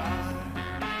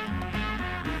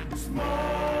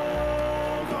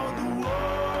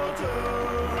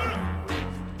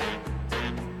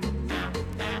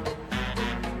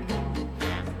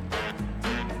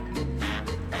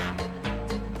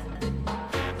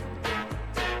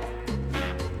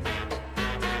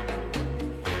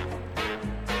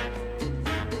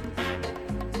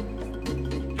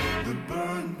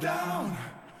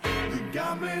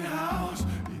 gambling house.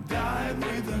 He died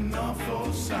with an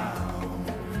awful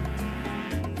sound.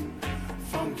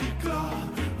 Funky Clark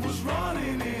was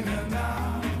running in and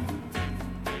out,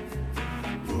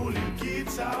 pulling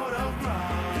kids out of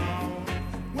ground.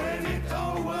 When it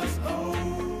all was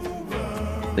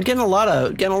over. They're getting a lot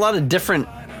of different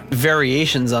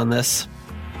variations on this.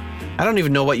 I don't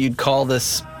even know what you'd call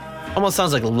this. Almost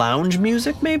sounds like lounge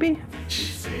music, maybe?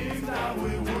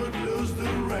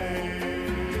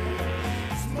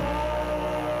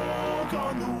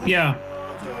 Yeah.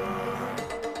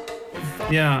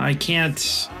 Yeah, I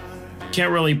can't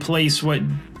really place what.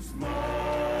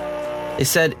 They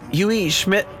said Huey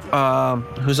Schmidt,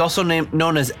 who's also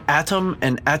known as Atom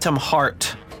and Atom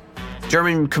Heart,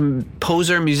 German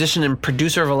composer, musician, and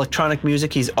producer of electronic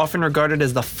music. He's often regarded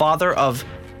as the father of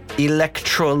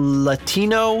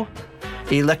electro-Latino,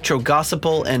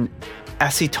 electro-gospel, and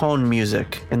acetone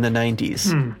music in the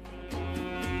 90s.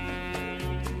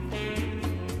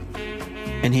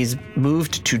 And he's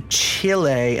moved to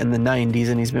Chile in the 90s,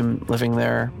 and he's been living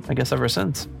there, I guess, ever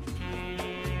since.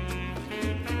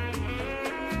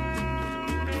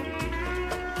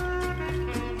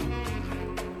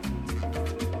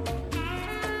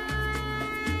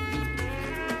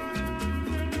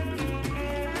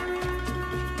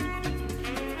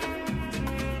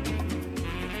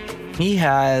 He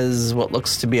has what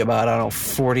looks to be about,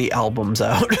 40 albums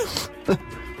out.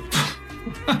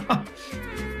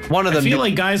 One of them. I feel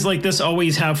like guys like this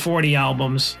always have 40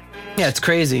 albums. Yeah, it's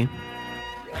crazy.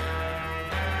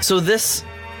 So this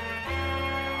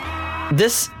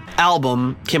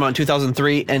album came out in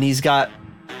 2003, and he's got.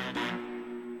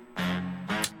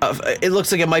 It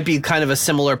looks like it might be kind of a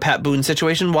similar Pat Boone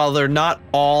situation. While they're not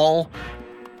all,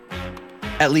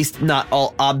 at least not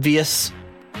all obvious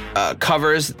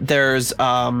covers. There's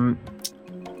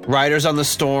Riders on the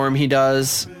Storm. He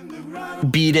does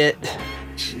Beat It.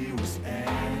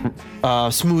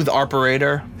 Smooth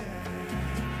Operator.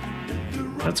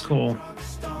 That's cool.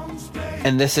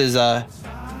 And this is a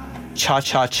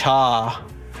Cha-Cha-Cha.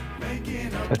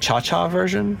 A Cha-Cha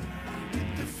version?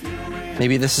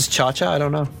 Maybe this is Cha-Cha? I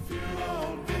don't know.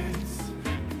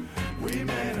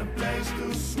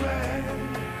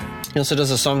 He also does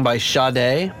a song by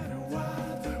Sade.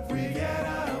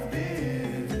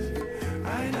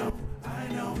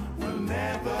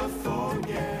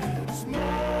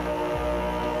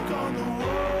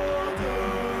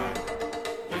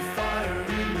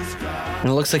 And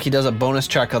it looks like he does a bonus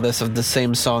track of this, of the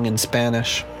same song in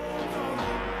Spanish.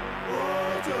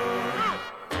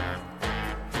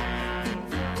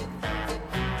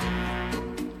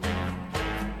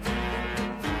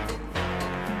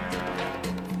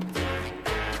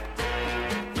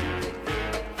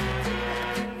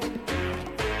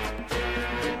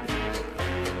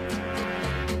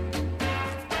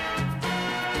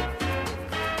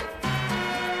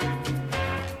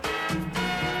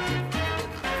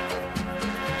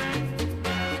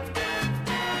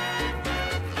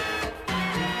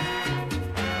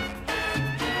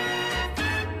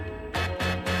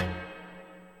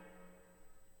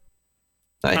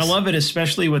 Nice. I love it,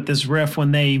 especially with this riff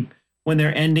when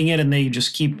they're ending it and they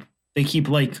keep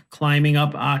like climbing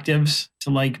up octaves to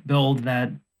like build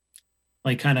that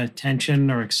like kind of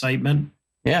tension or excitement.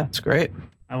 Yeah, it's great.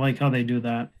 I like how they do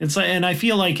that. It's like, and I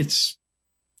feel like it's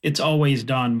always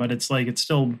done, but it's like it's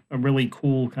still a really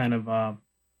cool kind of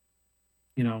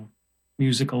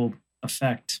musical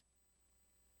effect.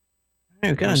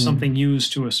 Or something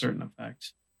used to a certain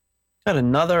effect. Got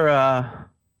another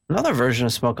version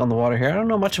of Smoke on the Water here. I don't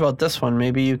know much about this one.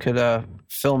 Maybe you could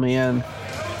fill me in.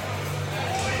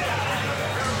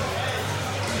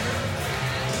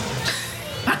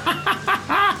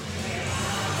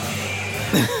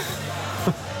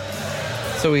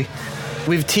 So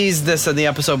we've teased this in the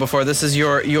episode before. This is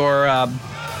your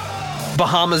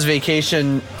Bahamas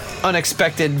vacation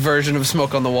unexpected version of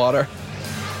Smoke on the Water.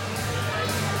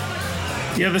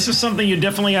 Yeah, this is something you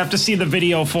definitely have to see the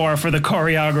video for the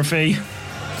choreography.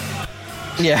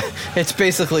 Yeah, it's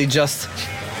basically just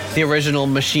the original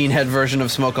Machine Head version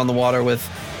of Smoke on the Water with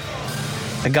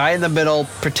a guy in the middle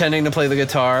pretending to play the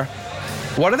guitar.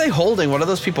 What are they holding? What are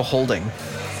those people holding?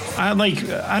 I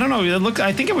don't know.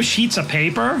 I think it was sheets of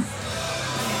paper.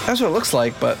 That's what it looks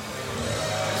like, but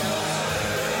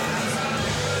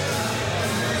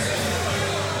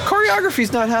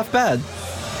choreography's not half bad.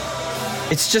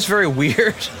 It's just very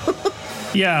weird.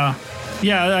 Yeah.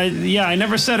 I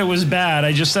never said it was bad.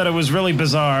 I just said it was really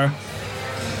bizarre.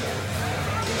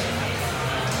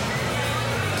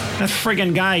 That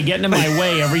friggin' guy getting in my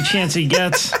way every chance he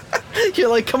gets. You're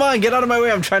like, come on, get out of my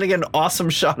way. I'm trying to get an awesome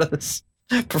shot of this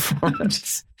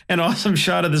performance. an awesome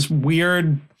shot of this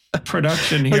weird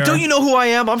production here. Like, don't you know who I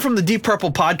am? I'm from the Deep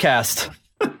Purple podcast.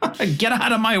 Get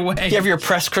out of my way. You have your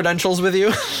press credentials with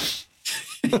you?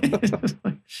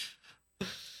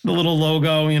 The little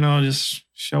logo, just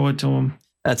show it to him.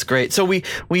 That's great. So we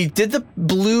did the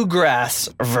bluegrass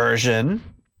version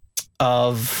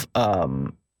of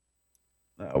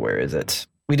where is it?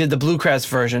 We did the bluegrass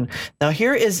version. Now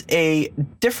here is a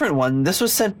different one. This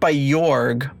was sent by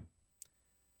Jorg,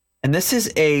 and this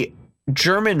is a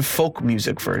German folk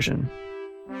music version.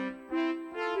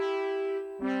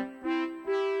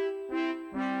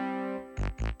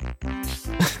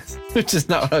 Which is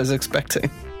not what I was expecting.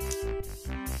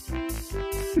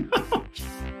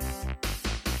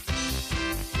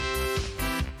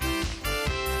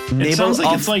 It sounds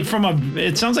like it's like from a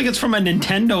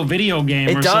Nintendo video game.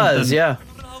 It or does, something. yeah.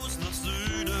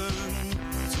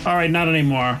 All right, not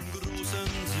anymore.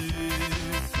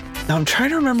 Now I'm trying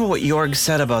to remember what Jorg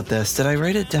said about this. Did I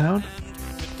write it down?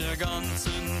 I'm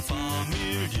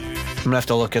gonna have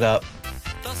to look it up.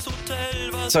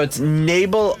 So it's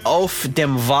Nebel auf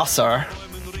dem Wasser.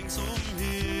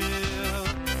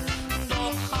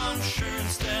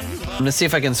 I'm gonna see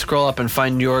if I can scroll up and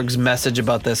find Jorg's message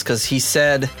about this, because he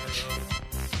said,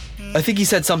 I think he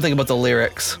said something about the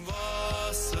lyrics.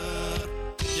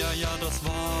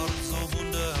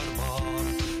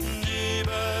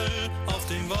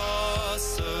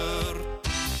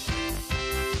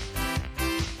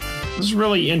 This is a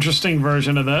really interesting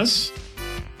version of this.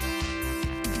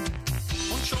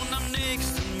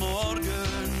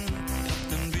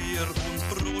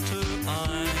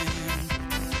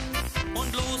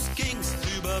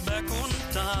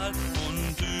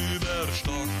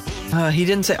 He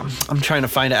didn't say. I'm trying to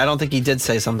find it. I don't think he did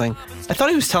say something. I thought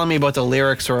he was telling me what the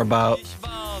lyrics were about.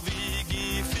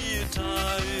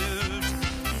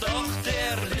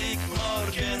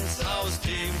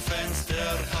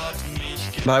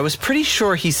 But I was pretty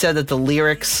sure he said that the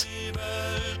lyrics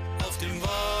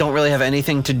don't really have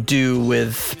anything to do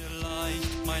with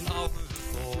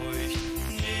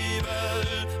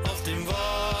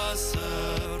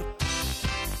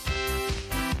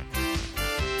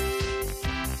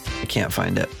I can't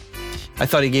find it. I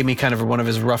thought he gave me kind of one of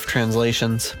his rough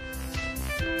translations.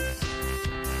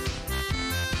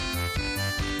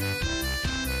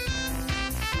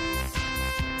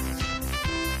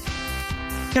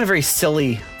 Kind of very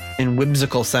silly and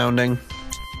whimsical sounding.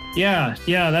 Yeah,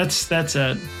 that's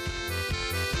it.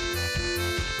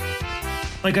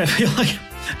 Like, I feel like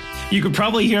you could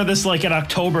probably hear this like at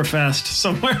Oktoberfest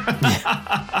somewhere.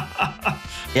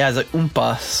 Yeah, it's like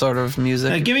oompa sort of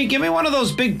music. Give me one of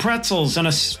those big pretzels and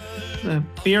a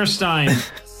beer stein.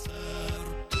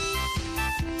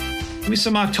 Give me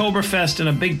some Oktoberfest and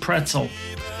a big pretzel.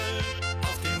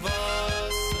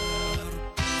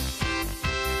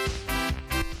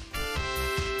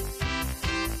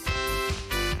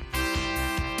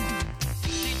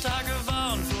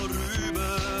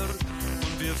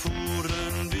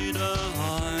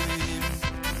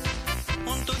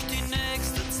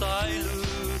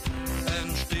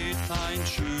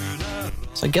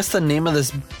 So I guess the name of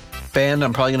this band,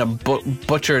 I'm probably going to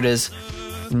butcher it, is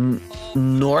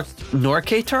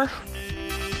Norcator?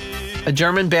 A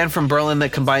German band from Berlin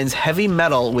that combines heavy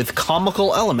metal with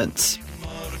comical elements.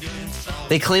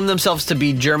 They claim themselves to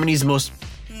be Germany's most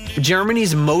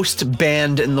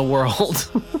band in the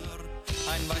world.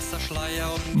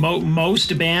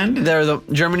 Most band? They're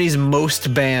Germany's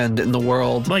most band in the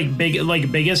world. Like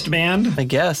biggest band? I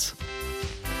guess.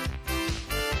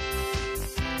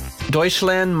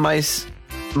 Deutschland meins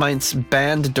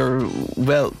Band der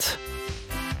Welt.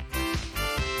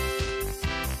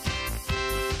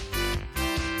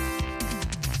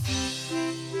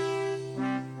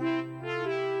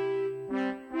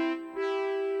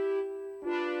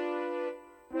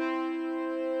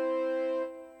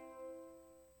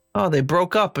 Oh, they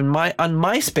broke up on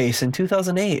MySpace in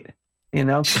 2008. You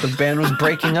announced the band was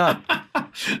breaking up.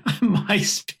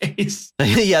 MySpace.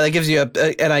 Yeah, that gives you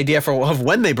an idea of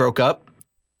when they broke up.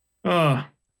 Oh.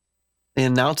 They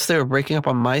announced they were breaking up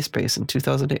on MySpace in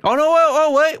 2008. Oh no!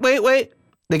 Oh wait!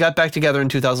 They got back together in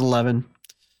 2011.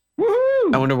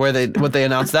 Woohoo! I wonder what they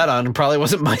announced that on. It probably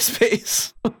wasn't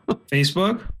MySpace.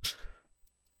 Facebook?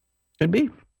 Could be.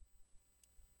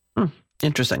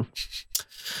 Interesting.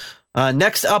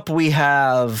 Next up, we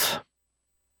have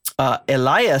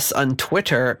Elias on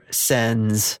Twitter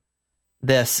sends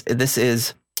this. This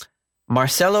is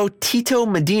Marcelo Tito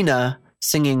Medina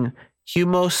singing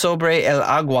Humo sobre el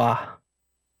agua.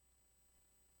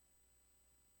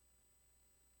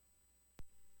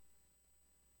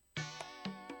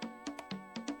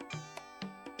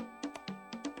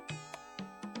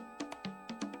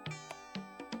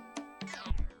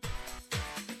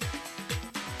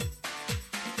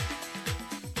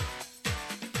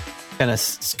 Kind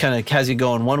of has you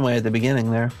going one way at the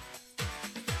beginning there.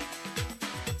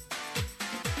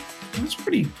 That's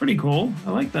pretty cool. I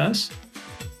like this.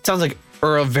 Sounds like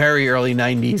very early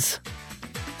 90s.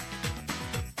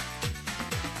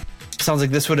 Sounds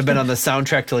like this would have been on the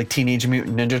soundtrack to like Teenage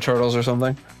Mutant Ninja Turtles or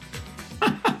something.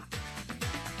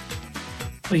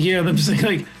 Like, yeah, them saying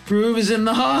like groove is in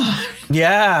the heart.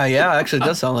 Yeah, actually it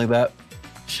does sound like that.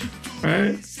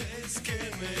 Right?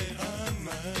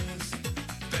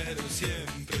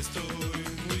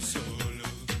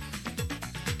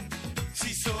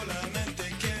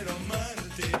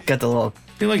 Got the little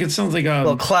I feel like it sounds like a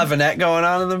little clavinet going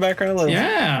on in the background. Little,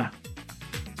 yeah.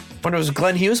 Wonder, was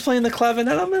Glenn Hughes playing the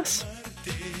clavinet on this? I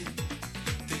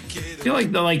feel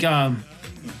like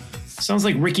sounds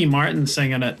like Ricky Martin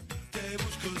singing it.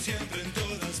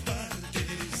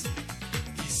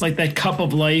 Like that Cup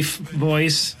of Life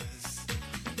voice.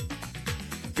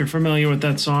 If you're familiar with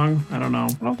that song, I don't know.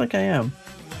 I don't think I am.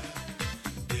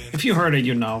 If you heard it,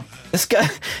 you know. This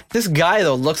guy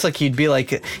though looks like he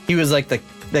was like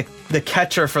the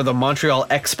catcher for the Montreal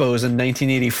Expos in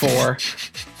 1984.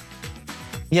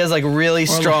 He has like really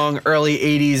strong early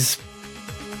 80s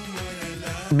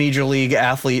major league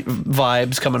athlete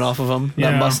vibes coming off of him.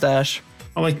 Yeah. That mustache.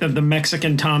 I like the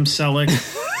Mexican Tom Selleck.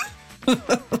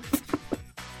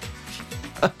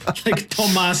 Like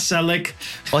Tomas Selleck.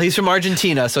 Well, he's from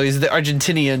Argentina, so he's the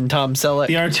Argentinian Tom Selleck.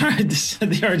 The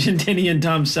Argentinian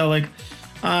Tom Selleck.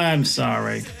 I'm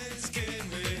sorry.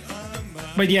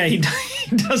 But yeah, he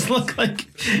does look like,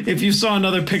 if you saw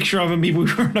another picture of him, he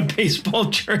would wear a baseball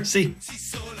jersey.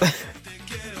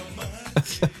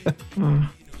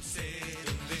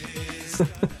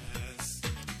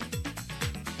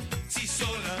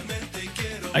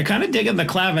 I kind of dig in the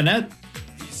clavinet.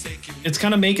 It's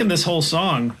kind of making this whole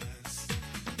song.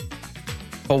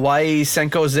 Hawaii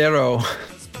Senko Zero.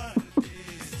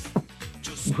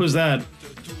 Who's that?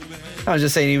 I was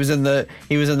just saying he was in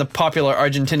the popular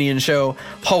Argentinian show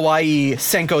Hawaii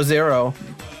Senko Zero.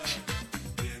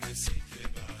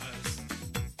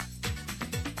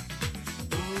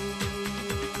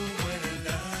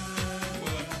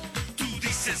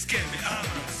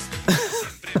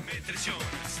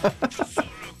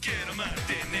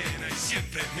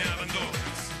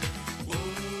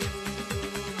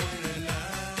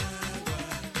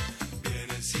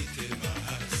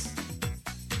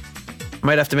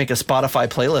 Might have to make a Spotify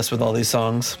playlist with all these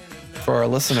songs for our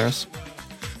listeners.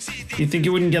 You think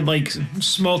you wouldn't get like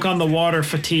smoke on the water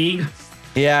fatigue?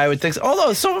 Yeah, I would think so.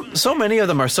 Although so many of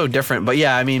them are so different. But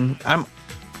yeah, I mean,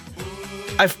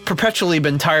 I've perpetually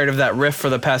been tired of that riff for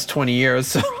the past 20 years,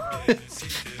 so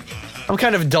I'm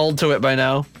kind of dulled to it by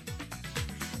now.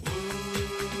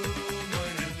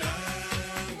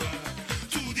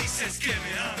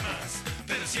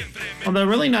 Well, they're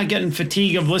really not getting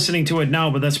fatigue of listening to it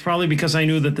now, but that's probably because I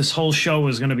knew that this whole show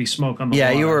was going to be smoke on the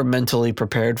water. Yeah, you were mentally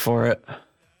prepared for it.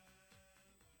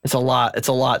 It's a lot. It's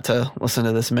a lot to listen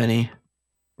to this many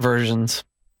versions.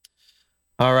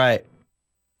 All right.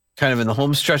 Kind of in the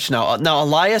home stretch now. Now,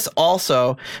 Elias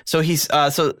also,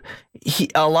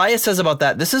 Elias says about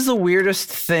that, this is the weirdest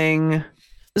thing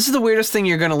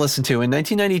you're going to listen to. In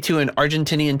 1992, an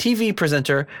Argentinian TV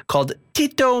presenter called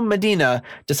Tito Medina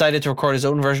decided to record his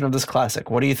own version of this classic.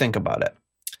 What do you think about it?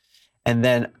 And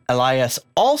then Elias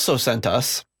also sent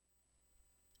us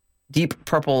Deep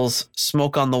Purple's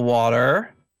Smoke on the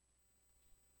Water.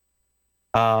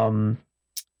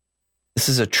 This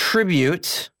is a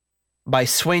tribute by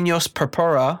Sueños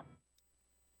Purpura,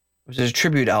 which is a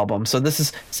tribute album. So this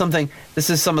is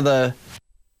some of the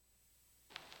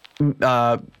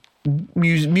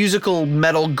musical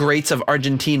metal greats of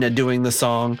Argentina doing the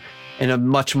song in a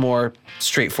much more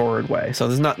straightforward way. So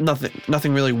there's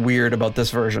nothing really weird about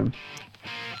this version.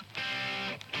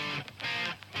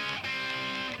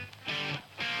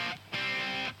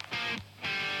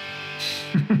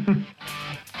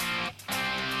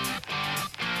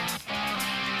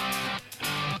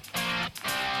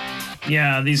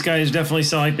 Yeah, these guys definitely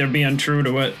sound like they're being true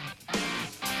to it.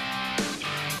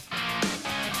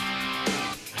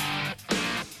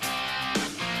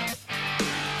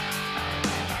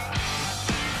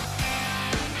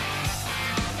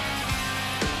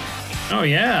 Oh,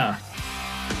 yeah.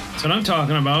 That's what I'm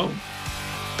talking about.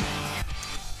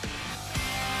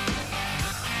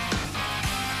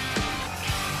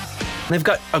 They've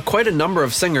got quite a number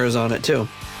of singers on it, too.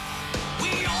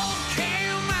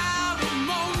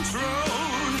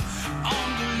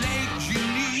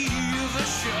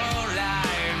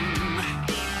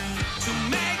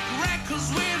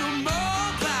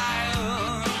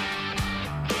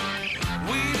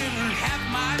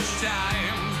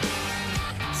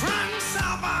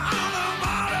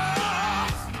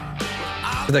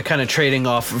 They're kind of trading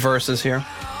off verses here.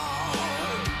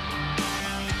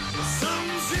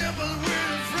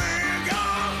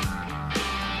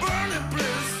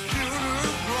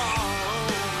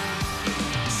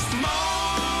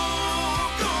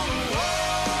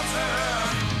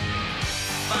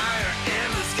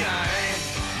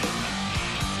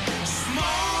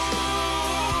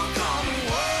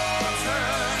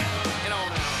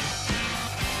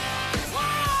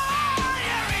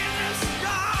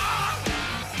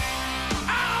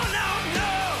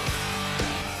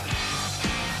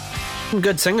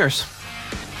 Good singers.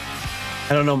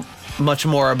 I don't know much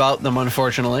more about them,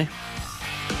 unfortunately.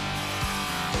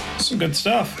 Some good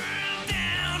stuff.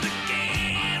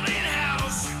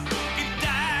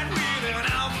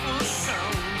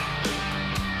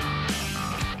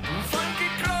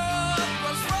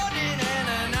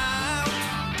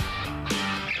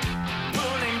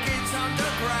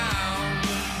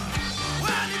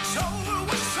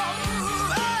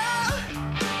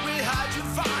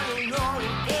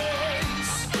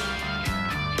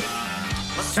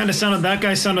 Kind of sounded, that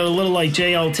guy sounded a little like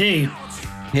JLT.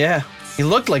 Yeah, he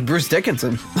looked like Bruce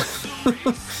Dickinson.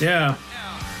 Yeah.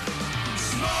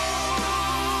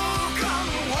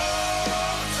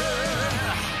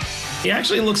 He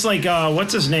actually looks like,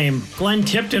 what's his name? Glenn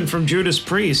Tipton from Judas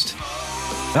Priest.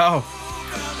 Oh.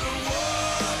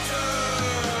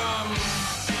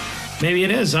 Maybe it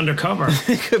is undercover.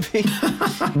 It could be.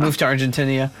 Moved to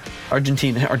Argentina.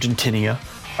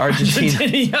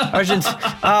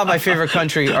 Ah, my favorite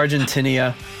country,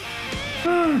 Argentina.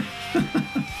 So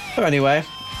anyway.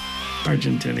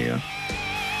 Argentina.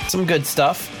 Some good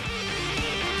stuff.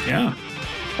 Yeah.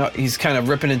 Oh, he's kind of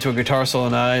ripping into a guitar solo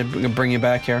now. I'm going to bring you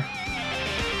back here.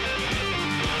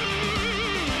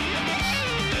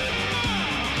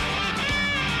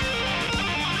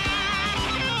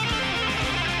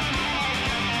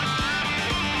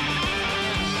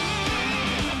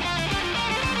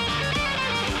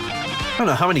 I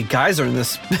don't know how many guys are in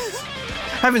this.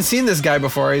 I haven't seen this guy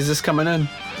before. He's just coming in.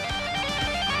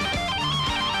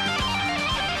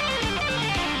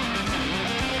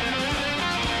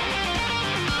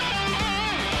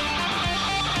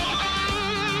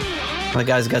 The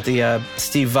guy's got the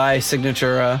Steve Vai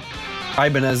signature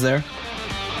Ibanez there.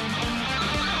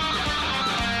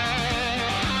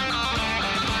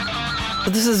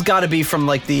 But this has got to be from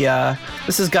like the...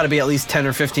 this has got to be at least 10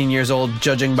 or 15 years old,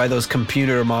 judging by those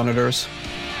computer monitors.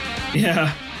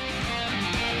 Yeah.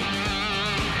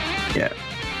 Yeah.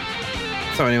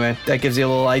 So anyway, that gives you a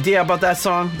little idea about that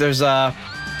song. There's at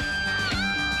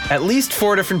least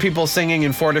 4 different people singing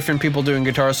and 4 different people doing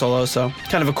guitar solos, so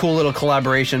kind of a cool little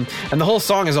collaboration. And the whole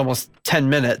song is almost 10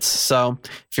 minutes, so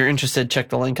if you're interested, check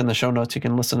the link in the show notes. You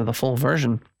can listen to the full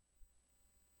version.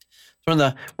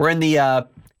 So we're in the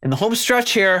home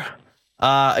stretch here.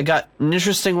 I got an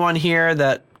interesting one here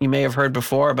that you may have heard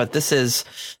before, but this is,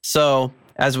 so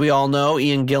as we all know,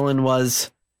 Ian Gillan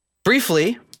was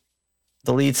briefly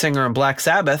the lead singer in Black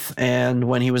Sabbath, and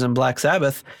when he was in Black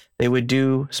Sabbath, they would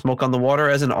do Smoke on the Water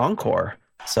as an encore.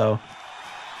 So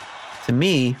to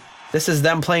me, this is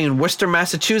them playing in Worcester,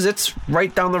 Massachusetts,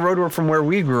 right down the road from where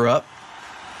we grew up.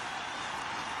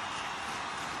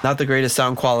 Not the greatest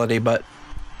sound quality, but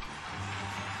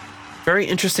very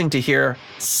interesting to hear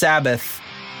Sabbath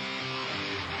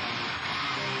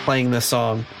playing this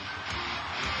song.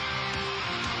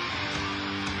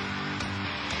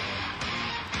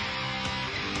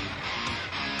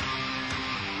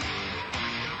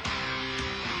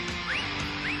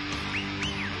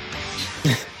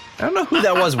 I don't know who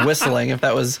that was whistling. If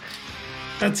that was,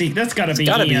 that's got to be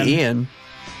Ian.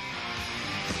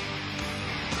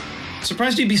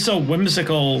 Surprised he'd be so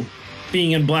whimsical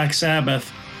being in Black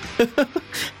Sabbath.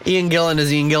 Ian Gillan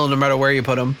is Ian Gillan no matter where you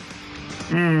put him.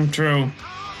 True.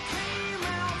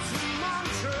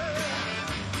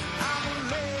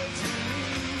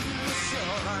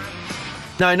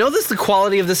 Now I know the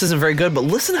quality of this isn't very good, but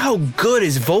listen how good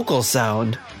his vocals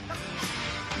sound.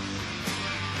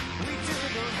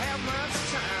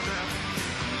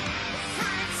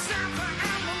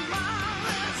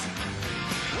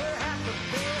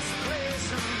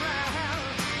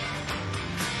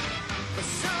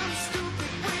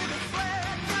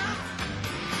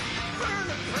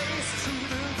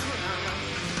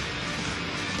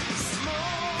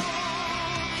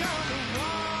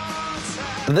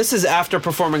 This is after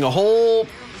performing a whole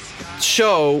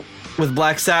show with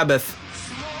Black Sabbath.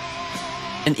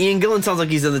 And Ian Gillan sounds like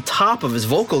he's at the top of his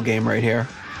vocal game right here.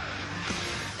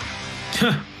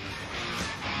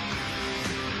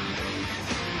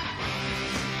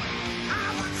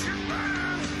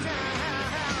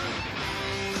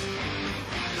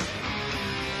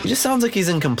 He just sounds like he's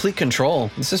in complete control.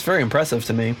 It's just very impressive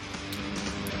to me.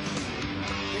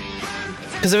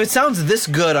 Because if it sounds this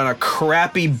good on a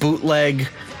crappy bootleg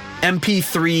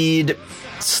MP3'd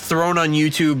thrown on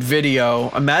YouTube video,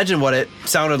 imagine what it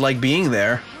sounded like being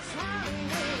there.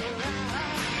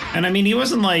 And I mean, he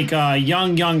wasn't like a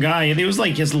young guy. He was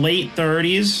like his late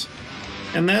 30s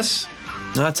in this.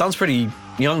 No, that sounds pretty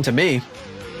young to me.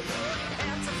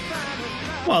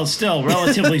 Well, still,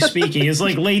 relatively speaking, it's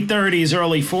like late 30s,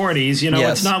 early 40s. You know,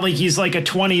 Yes. It's not like he's like a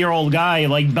 20-year-old guy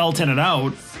like belting it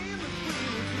out.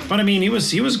 But I mean, he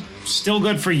was still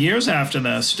good for years after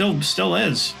this. Still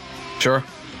is. Sure.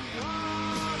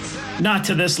 Not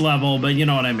to this level, but you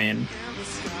know what I mean.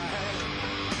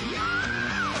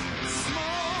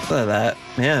 Look at that,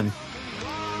 man.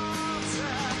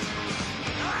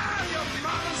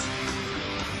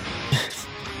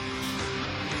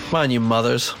 Come on, you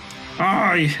mothers. Oh,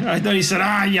 I thought he said,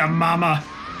 yeah, mama.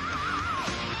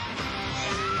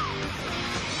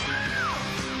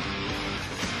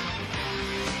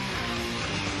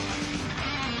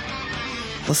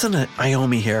 Listen to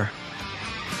Iommi here.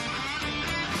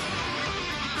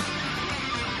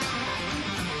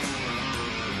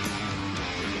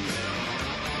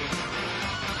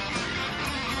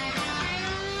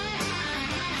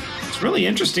 It's really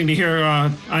interesting to hear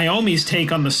Iommi's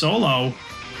take on the solo.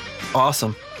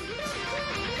 Awesome.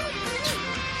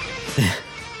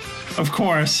 Of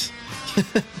course.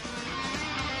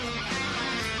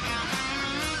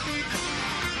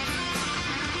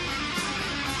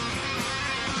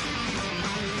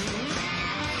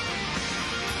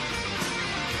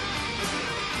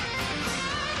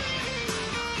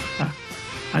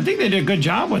 I think they did a good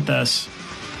job with this.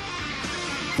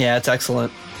 Yeah, it's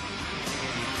excellent.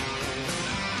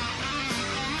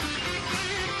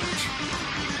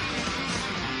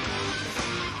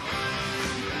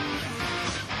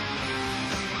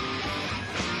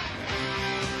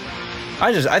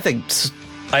 I think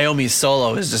Iommi's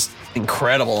solo is just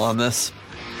incredible on this.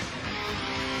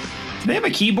 Do they have a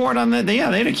keyboard on that?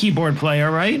 Yeah, they had a keyboard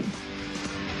player, right?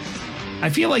 I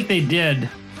feel like they did.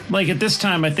 Like at this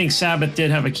time, I think Sabbath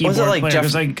did have a keyboard Was it like player.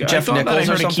 Jeff I thought that I Nichols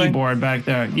or heard a something? keyboard back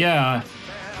there. Yeah,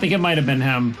 I think it might have been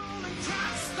him.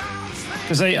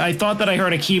 Because I thought that I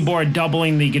heard a keyboard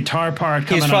doubling the guitar part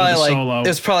coming He's out probably of the like, solo. it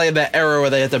was probably that era where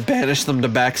they had to banish them to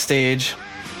backstage.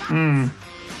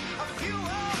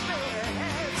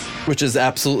 Which is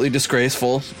absolutely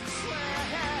disgraceful.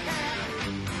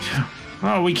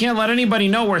 Oh, we can't let anybody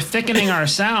know we're thickening our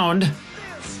sound.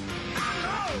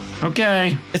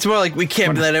 Okay. It's more like we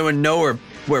can't let anyone know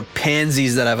we're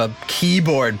pansies that have a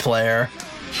keyboard player.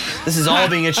 This is all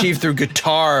being achieved through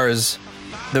guitars.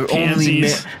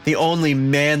 Pansies. The only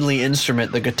manly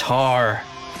instrument, the guitar.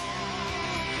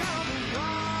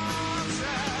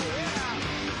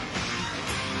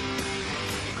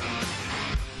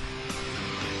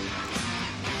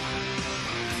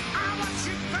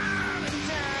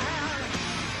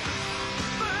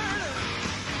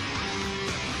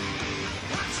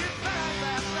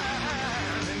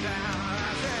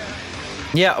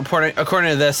 Yeah, according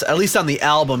to this, at least on the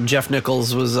album, Jeff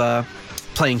Nichols was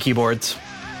playing keyboards.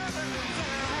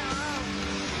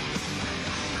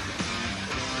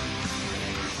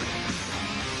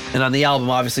 And on the album,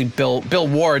 obviously, Bill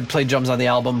Ward played drums on the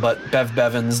album, but Bev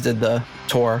Bevins did the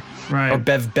tour. Right. Or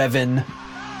Bev Bevin.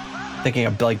 Thinking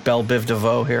of like Belle Biv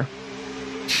DeVoe here.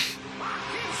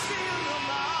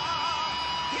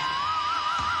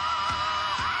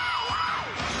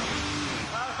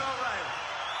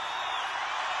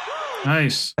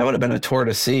 Nice. That would have been a tour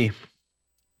to see.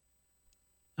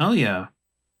 Oh, yeah.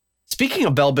 Speaking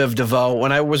of Belle Biv DeVoe,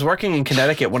 when I was working in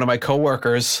Connecticut, one of my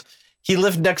coworkers, he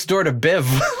lived next door to Biv.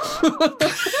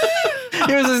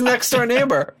 He was his next door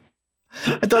neighbor.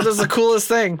 I thought that was the coolest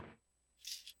thing.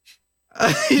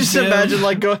 You just imagine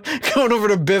like going over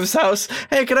to Biv's house.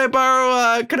 Hey, can I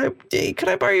borrow? Can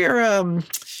I borrow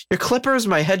your clippers?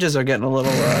 My hedges are getting a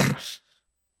little.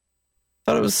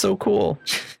 Thought it was so cool.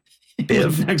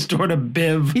 Biv next door to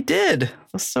Biv. He did.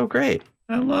 That's so great.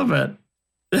 I love it.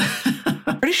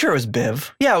 Pretty sure it was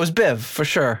Biv. Yeah, it was Biv for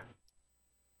sure.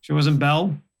 She wasn't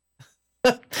Belle?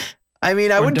 I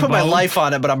mean, I wouldn't put my DeVoe? life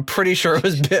on it, but I'm pretty sure it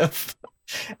was Biv.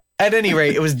 At any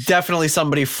rate, it was definitely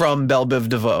somebody from Belle Biv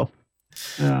DeVoe.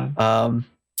 Yeah.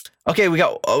 Okay, we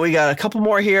got a couple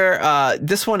more here.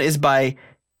 This one is by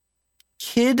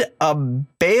Kid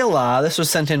Abela. This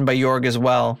was sent in by Jorg as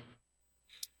well.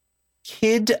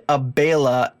 Kid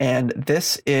Abela, and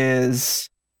this is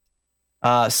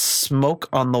Smoke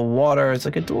on the Water. It's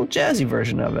like a little jazzy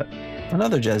version of it.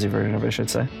 Another jazzy version of it, I should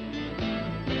say.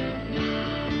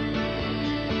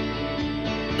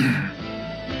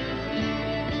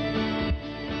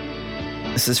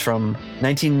 This is from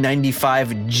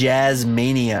 1995 Jazz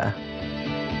Mania.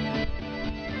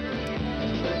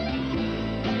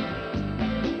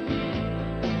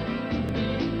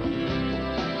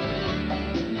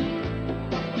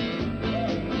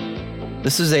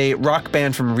 This is a rock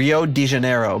band from Rio de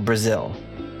Janeiro, Brazil.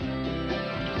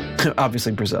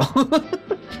 Obviously Brazil.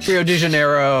 Rio de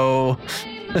Janeiro,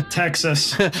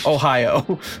 Texas.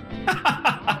 Ohio.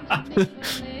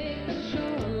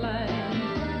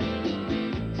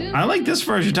 I like this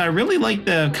version. I really like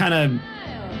the kind of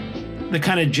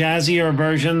jazzier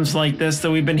versions like this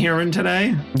that we've been hearing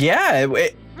today. Yeah,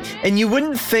 and you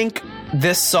wouldn't think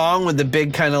this song with the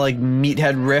big kind of like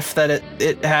meathead riff that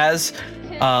it has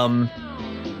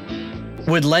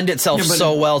would lend itself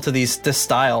so well to this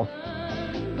style.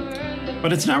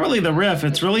 But it's not really the riff;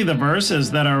 it's really the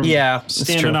verses that are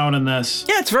standing out in this.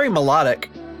 Yeah, it's very melodic.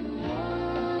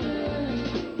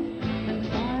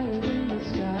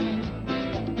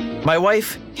 My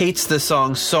wife hates this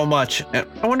song so much. I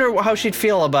wonder how she'd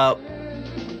feel about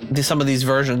some of these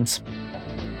versions.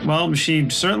 Well, she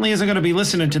certainly isn't going to be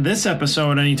listening to this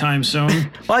episode anytime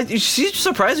soon. Well, she's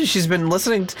surprised me. She's been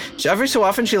listening. Every so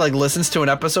often, she like listens to an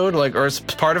episode, like or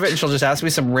part of it, and she'll just ask me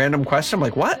some random question. I'm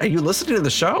like, "What? Are you listening to the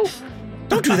show?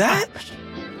 Don't do that."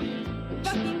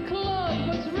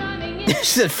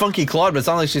 She said "Funky Claude," but it's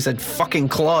not like she said "fucking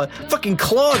Claude." Fucking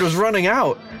Claude was running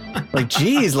out. Like,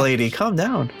 geez, lady, calm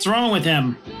down. What's wrong with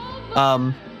him?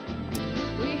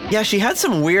 Yeah, she had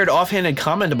some weird offhanded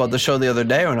comment about the show the other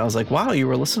day when I was like, wow, you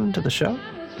were listening to the show?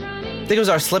 I think it was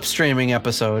our slipstreaming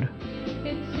episode.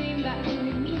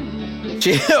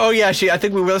 I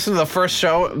think we listened to the first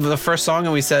song,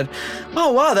 and we said,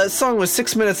 oh, wow, that song was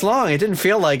 6 minutes long. It didn't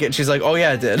feel like it. She's like, oh,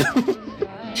 yeah, it did.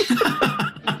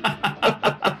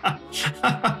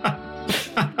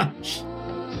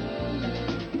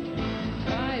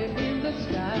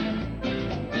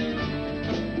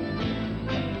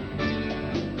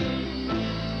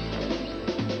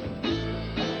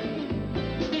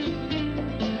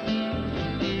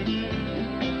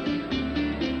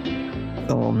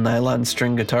 The little nylon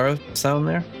string guitar sound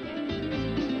there.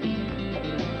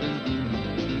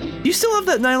 Do you still have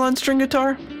that nylon string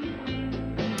guitar?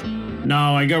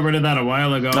 No, I got rid of that a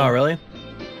while ago. Oh, really?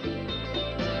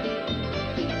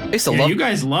 You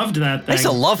guys loved that thing. I used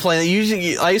to love playing it.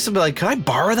 Usually, I used to be like, can I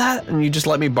borrow that? And you just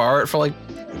let me borrow it for like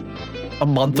a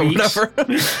month or whatever. It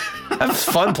was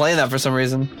fun playing that for some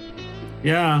reason.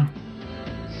 Yeah.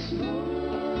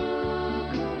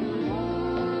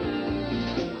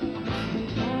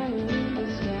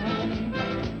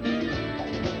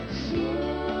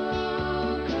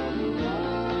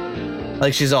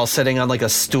 Like she's all sitting on like a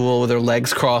stool with her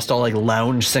legs crossed, all like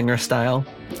lounge singer style.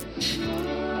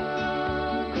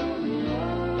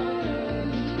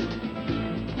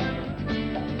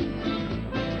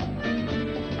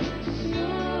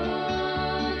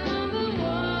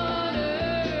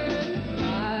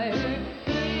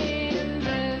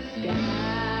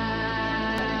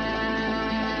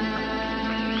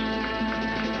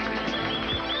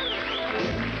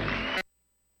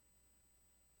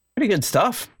 Pretty good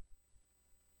stuff.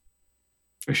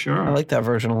 For sure. I like that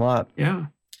version a lot. Yeah.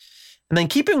 And then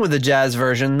keeping with the jazz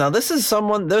version, now this is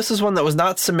one that was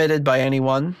not submitted by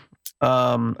anyone.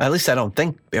 At least I don't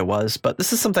think it was, but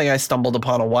this is something I stumbled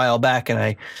upon a while back and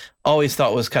I always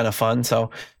thought was kind of fun.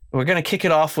 So we're going to kick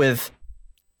it off with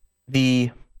the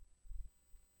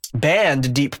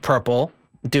band Deep Purple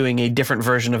doing a different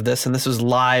version of this. And this was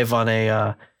live on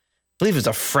I believe it was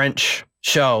a French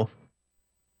show.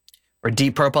 Or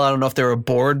Deep Purple, I don't know if they were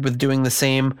bored with doing the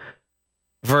same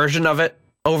version of it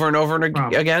over and over and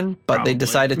again, but they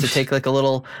decided to take like a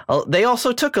little, they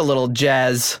also took a little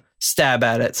jazz stab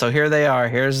at it. So here they are.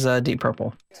 Here's Deep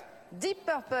Purple. Deep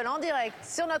Purple en direct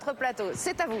sur notre plateau.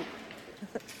 C'est à vous.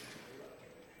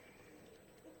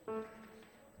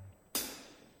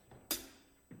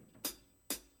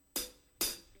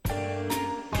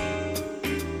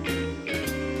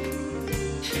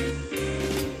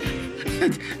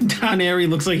 Don Airey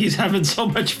looks like he's having so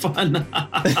much fun.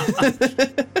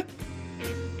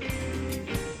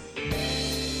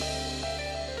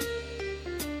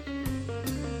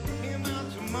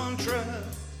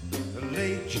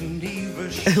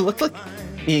 It looked like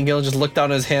Ian Gill just looked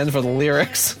down at his hands for the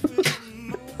lyrics.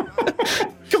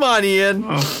 Come on, Ian.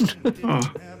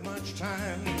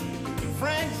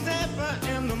 Frank Zappa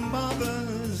and the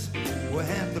Mothers will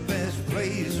have the best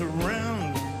plays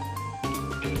around.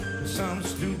 Some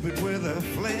stupid with a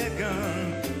flare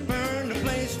gun burn the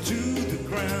place to the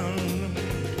ground.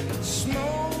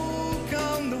 Smoke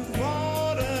on the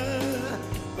water,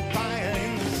 fire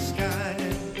in the sky.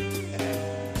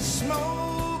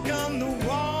 Smoke on the water.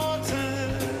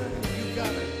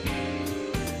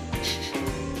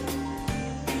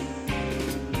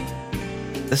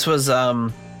 This was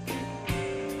November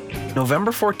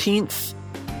 14th,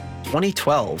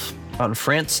 2012 on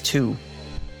France 2.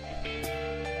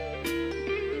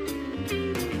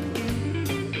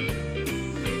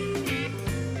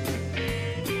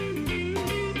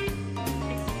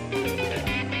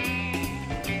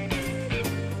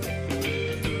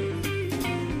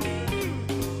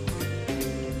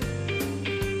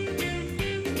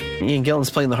 Ian Gillan's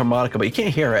playing the harmonica, but you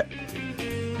can't hear it.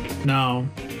 No.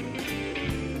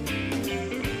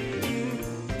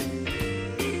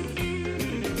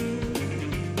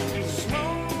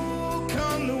 Smoke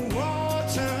on the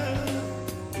water,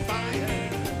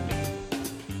 fire.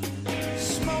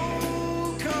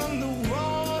 Smoke on the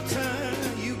water,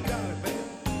 you got it, baby.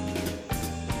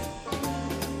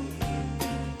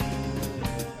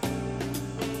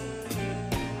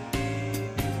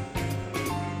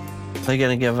 Are you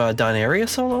gonna give Don Airey a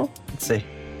solo? Let's see.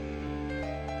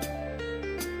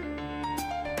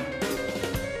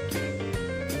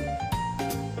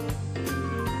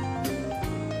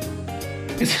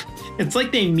 It's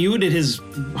like they muted his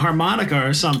harmonica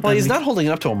or something. Well, he's not holding it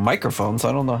up to a microphone, so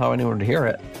I don't know how anyone would hear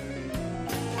it.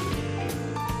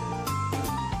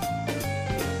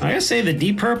 I gotta say, the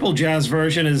Deep Purple jazz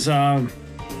version is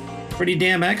pretty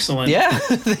damn excellent. Yeah,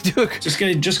 they do.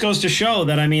 Just goes to show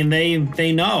that, I mean,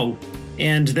 they know,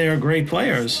 and they're great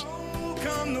players. Smoke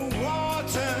on the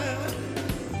water,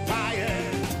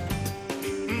 fire.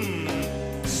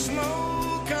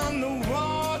 Smoke on the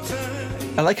water.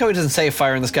 I like how he doesn't say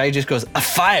fire in this guy, he just goes, a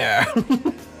fire!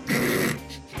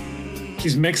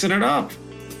 He's mixing it up.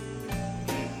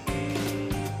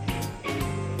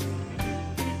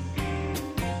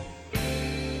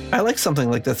 I like something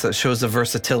like this that shows the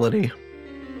versatility.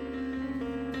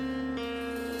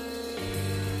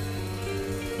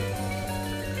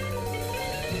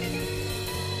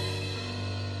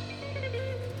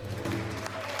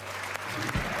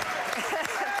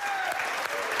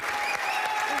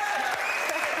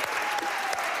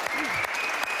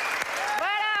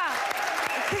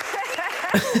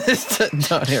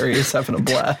 Don Airey is having a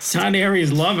blast. Don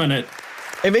Airey's loving it.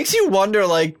 It makes you wonder,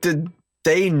 like, did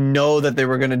they know that they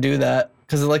were going to do that?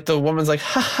 Because, like, the woman's like,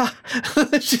 ha ha.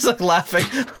 She's, like, laughing.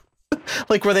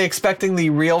 Like, were they expecting the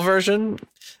real version?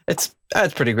 It's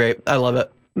pretty great. I love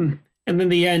it. And then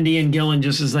the end, Ian Gillan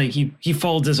just is like, he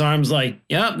folds his arms like,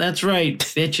 yep, that's right,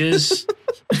 bitches.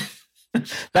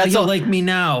 That's all like me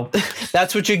now.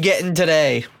 That's what you're getting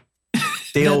today.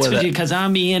 Deal with it. Because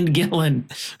I'm Ian Gillan.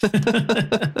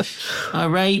 All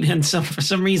right. And so for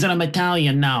some reason, I'm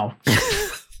Italian now.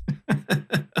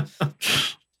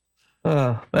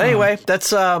 Anyway,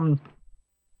 that's I'm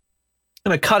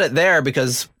gonna cut it there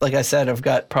because, like I said, I've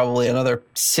got probably another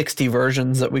 60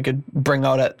 versions that we could bring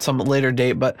out at some later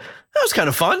date. But that was kind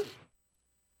of fun.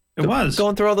 It was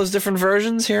going through all those different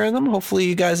versions, hearing them. Hopefully,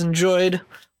 you guys enjoyed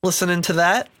listening to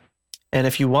that. And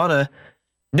if you want to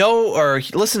know or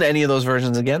listen to any of those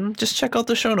versions again, just check out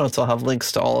the show notes. I'll have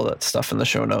links to all of that stuff in the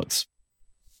show notes.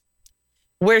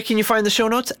 Where can you find the show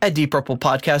notes? At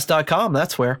deeppurplepodcast.com.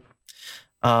 That's where.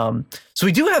 So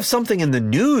we do have something in the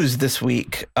news this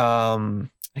week. I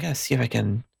gotta see if I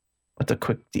can, what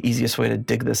the easiest way to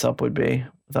dig this up would be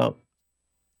without,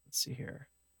 let's see here.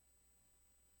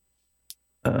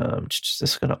 Just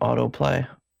this is going to autoplay.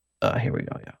 Here we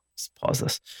go. Yeah. Let's pause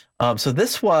this. So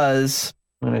this was,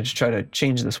 I'm going to just try to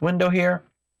change this window here.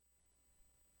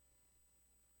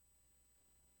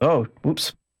 Oh,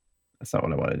 whoops. That's not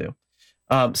what I want to do.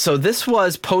 So this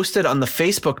was posted on the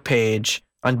Facebook page,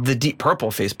 on the Deep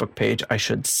Purple Facebook page, I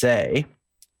should say.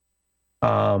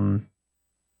 You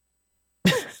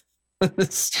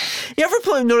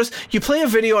ever notice you play a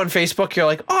video on Facebook, you're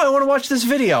like, oh, I want to watch this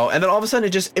video. And then all of a sudden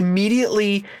it just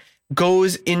immediately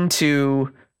goes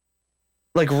into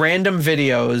like random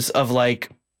videos of like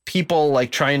people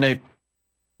like trying to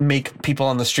make people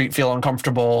on the street feel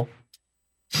uncomfortable.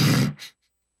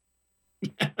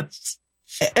 Yes.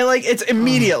 And like it's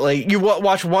immediately you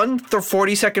watch one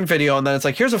 40-second video and then it's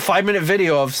like, here's a 5-minute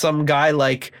video of some guy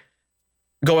like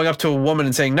going up to a woman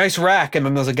and saying, nice rack. And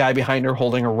then there's a guy behind her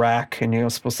holding a rack. And you're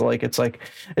supposed to like, it's like,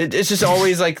 it's just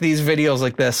always like these videos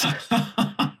like this.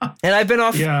 And I've been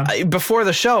off before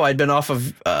the show. I'd been off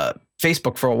of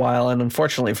Facebook for a while. And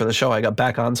unfortunately for the show, I got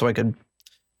back on so I could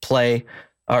play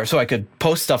or so I could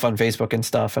post stuff on Facebook and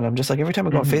stuff. And I'm just like, every time I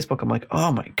go on Facebook, I'm like,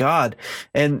 oh my God.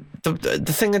 And the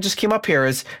thing that just came up here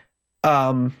is,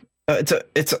 it's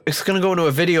going to go into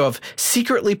a video of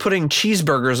secretly putting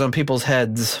cheeseburgers on people's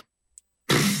heads.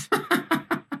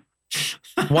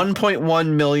 1.1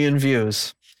 million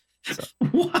views. So.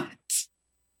 What?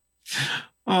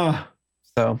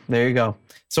 So there you go.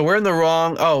 So we're in the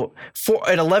wrong. Oh,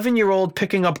 an 11-year-old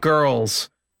picking up girls.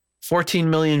 14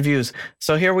 million views.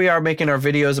 So here we are making our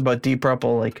videos about Deep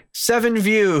Purple, like 7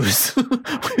 views.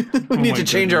 We need to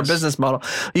change our business model.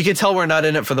 You can tell we're not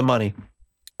in it for the money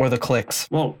or the clicks.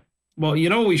 Well, you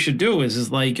know what we should do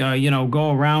is like,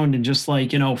 go around and just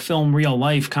like, film real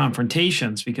life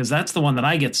confrontations, because that's the one that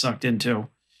I get sucked into.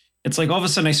 It's like all of a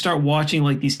sudden I start watching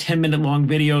like these 10-minute long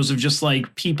videos of just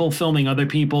like people filming other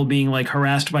people being like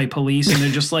harassed by police. And they're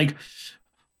just like,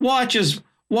 watches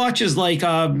like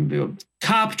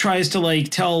cop tries to like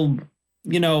tell,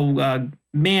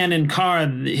 man in car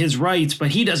his rights,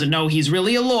 but he doesn't know he's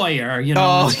really a lawyer,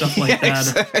 and stuff like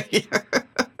that. Yeah.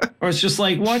 Or it's just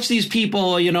like, watch these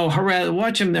people,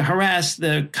 watch them harass,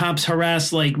 the cops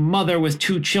harass like mother with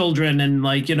 2 children and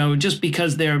like, just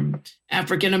because they're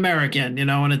African American,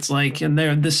 and it's like, and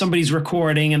there's somebody's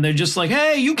recording and they're just like,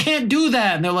 hey, you can't do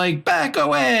that. And they're like, back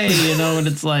away, and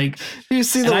it's like, do you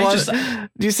see the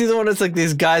one that's like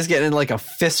these guys getting in like a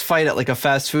fist fight at like a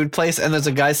fast food place, and there's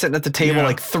a guy sitting at the table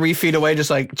like 3 feet away, just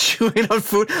like chewing on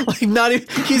food, like not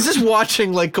even, he's just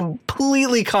watching like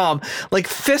completely calm, like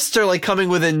fists are like coming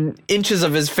within inches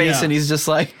of his face, and he's just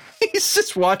like, he's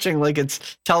just watching like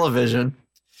it's television.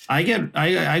 I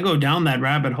go down that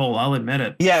rabbit hole. I'll admit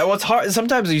it. Yeah, well, it's hard.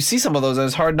 Sometimes you see some of those, and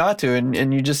it's hard not to.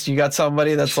 And you got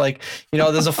somebody that's like,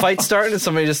 there's a fight starting, and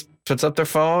somebody just puts up their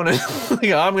phone and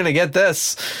I'm gonna get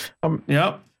this.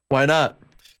 Yep. Why not?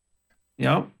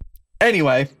 Yep.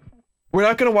 Anyway, we're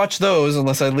not gonna watch those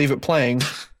unless I leave it playing.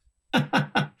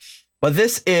 But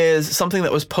this is something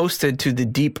that was posted to the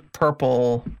Deep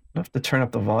Purple. I have to turn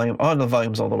up the volume. Oh, the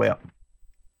volume's all the way up.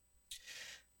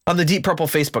 On the Deep Purple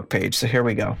Facebook page. So here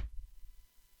we go.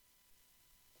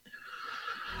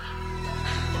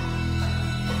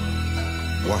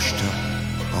 Washed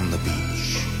up on the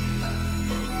beach.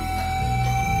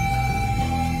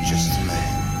 Just a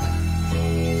man.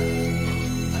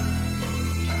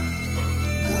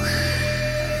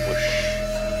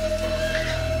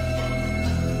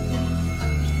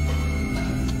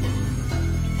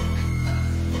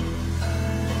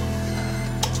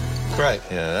 Right.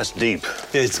 Yeah, that's deep.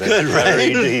 It's that's good, right?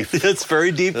 Very deep. It's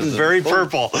very deep and very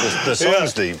purple. The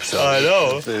song's deep, so I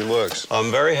know. It works. I'm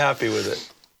very happy with it.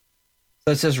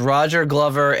 So it says Roger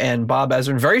Glover and Bob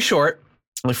Ezrin. Very short,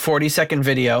 like 40-second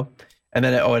video. And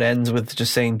then it ends with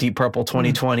just saying Deep Purple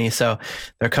 2020. So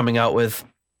they're coming out with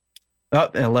an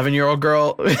 11-year-old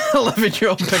girl,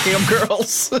 11-year-old picking up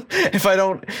girls. If I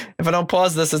don't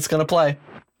pause this, it's gonna play.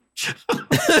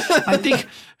 I think.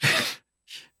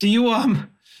 Do you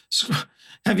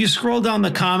have you scrolled down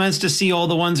the comments to see all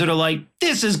the ones that are like,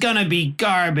 this is gonna be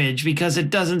garbage because it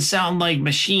doesn't sound like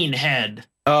Machine Head.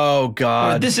 Oh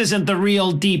God! Or, this isn't the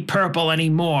real Deep Purple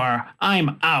anymore.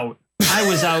 I'm out. I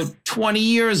was out 20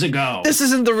 years ago. This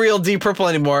isn't the real Deep Purple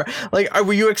anymore. Like,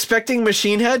 were you expecting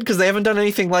Machine Head? Because they haven't done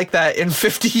anything like that in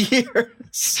 50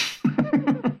 years.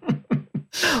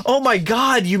 Oh my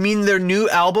God, you mean their new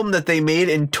album that they made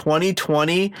in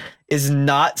 2020 is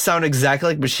not sound exactly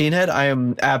like Machine Head? I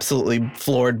am absolutely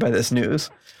floored by this news.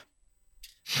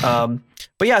 But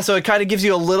yeah, so it kind of gives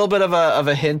you a little bit of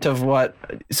a hint of what.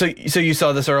 So you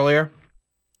saw this earlier?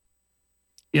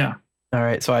 Yeah. All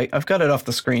right, so I've got it off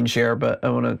the screen share, but I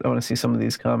want to see some of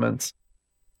these comments.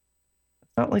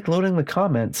 It's not like loading the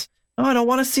comments. No, I don't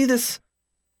want to see this.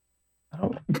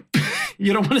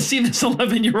 You don't want to see this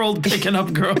 11-year-old picking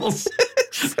up girls.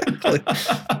 Exactly.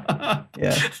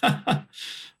 Yeah.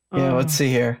 Yeah, let's see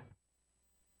here.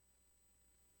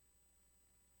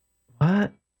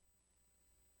 What?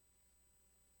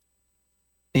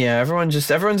 Yeah, everyone's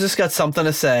just got something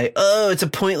to say. Oh, it's a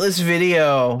pointless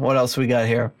video. What else we got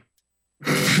here?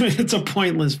 It's a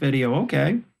pointless video.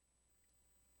 Okay.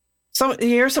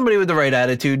 Here's somebody with the right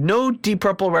attitude. No Deep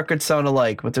Purple records sound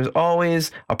alike, but there's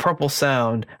always a purple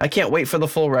sound. I can't wait for the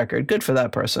full record. Good for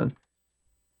that person.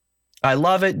 I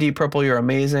love it. Deep Purple, you're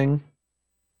amazing.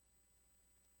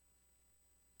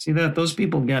 See that? Those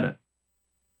people get it.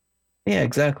 Yeah,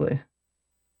 exactly.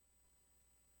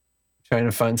 Trying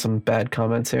to find some bad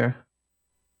comments here.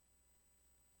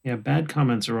 Yeah, bad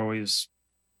comments are always...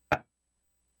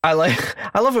 I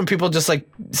love when people just like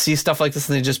see stuff like this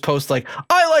and they just post like,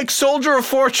 I like Soldier of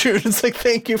Fortune. It's like,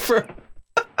 thank you for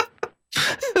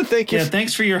thank you. Yeah,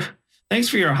 thanks for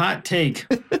your hot take.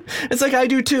 It's like I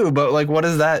do too, but like what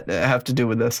does that have to do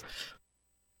with this?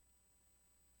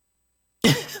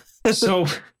 So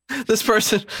this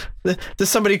person,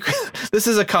 this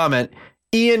is a comment.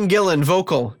 Ian Gillan,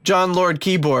 vocal. John Lord,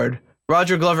 keyboard.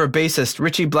 Roger Glover, bassist.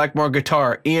 Richie Blackmore,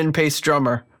 guitar. Ian Pace,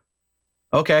 drummer.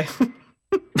 Okay.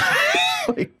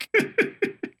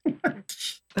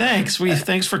 Thanks.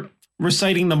 Thanks for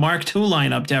reciting the Mark II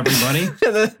lineup to everybody.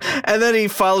 and then he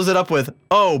follows it up with,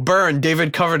 "Oh, burn,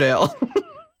 David Coverdale."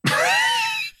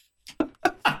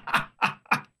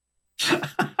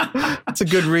 It's a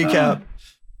good recap.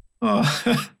 Yeah,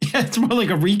 it's more like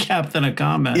a recap than a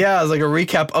comment. Yeah, it's like a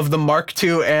recap of the Mark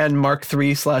II and Mark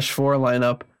III/4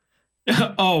 lineup.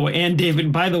 Oh,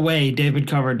 and by the way, David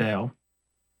Coverdale.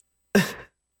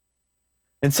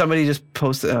 And somebody just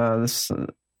posted this.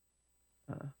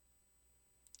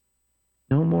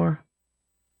 No more.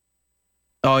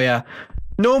 Oh, yeah.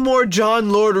 No more John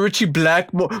Lord, Richie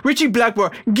Blackmore.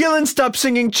 Gillan, stop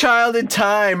singing Child in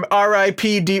Time.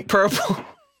 R.I.P. Deep Purple.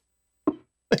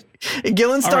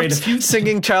 Gillan stopped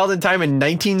singing Child in Time in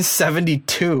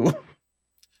 1972.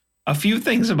 A few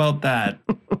things about that.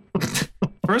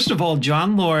 First of all,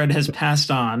 John Lord has passed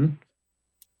on.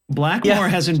 Blackmore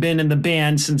hasn't been in the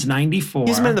band since 94.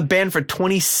 He's been in the band for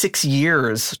 26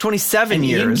 years, 27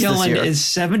 years. Ian Gillan Gillan is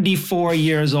 74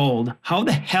 years old. How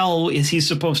the hell is he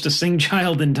supposed to sing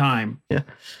Child in Time? Yeah.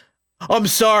 I'm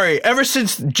sorry. Ever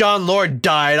since John Lord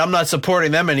died, I'm not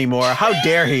supporting them anymore. How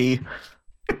dare he?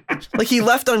 Like, he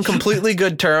left on completely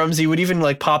good terms. He would even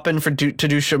like pop in to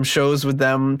do some shows with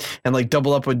them and like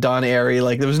double up with Don Airey.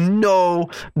 Like, there was no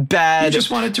bad. He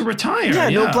just wanted to retire. Yeah,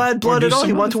 no bad blood at all.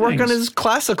 He wanted to work on things. his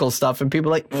classical stuff, and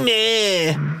people were like,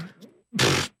 meh.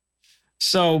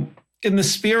 So, in the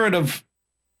spirit of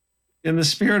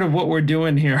what we're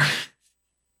doing here,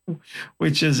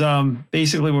 which is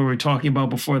basically what we were talking about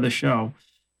before the show.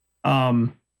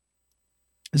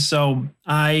 So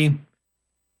I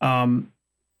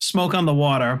Smoke on the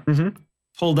Water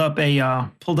pulled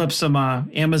up some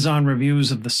Amazon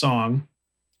reviews of the song.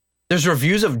 There's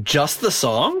reviews of just the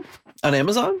song on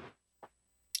Amazon?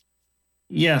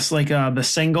 Yes, like the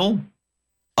single.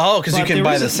 Oh, because you can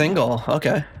buy the single.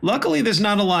 Okay. Luckily, there's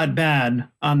not a lot bad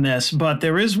on this, but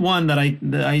there is one that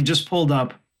I just pulled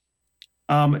up.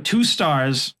 2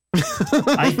 stars.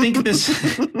 I think this.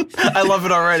 I love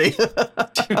it already.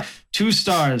 2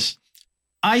 stars.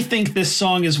 I think this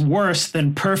song is worse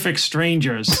than Perfect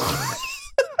Strangers.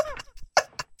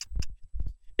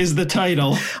 Is the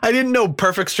title. I didn't know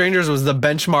Perfect Strangers was the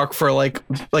benchmark for like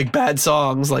bad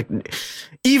songs. Like,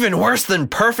 even worse than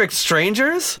Perfect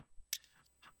Strangers?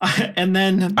 And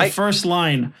then the first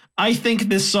line, I think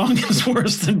this song is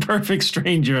worse than Perfect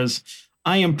Strangers.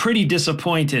 I am pretty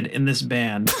disappointed in this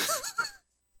band.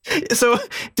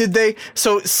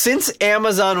 So since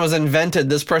Amazon was invented,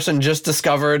 this person just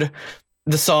discovered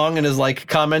the song and is like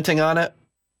commenting on it?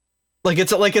 Like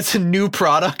it's a new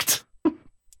product?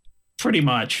 Pretty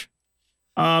much.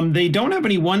 They don't have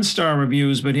any 1-star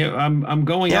reviews, but here I'm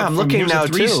going up. I'm looking now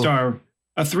too.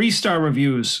 3-star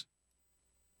reviews.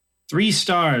 3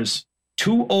 stars.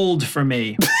 Too old for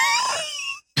me.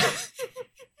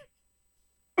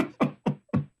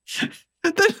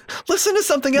 Then listen to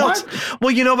something else.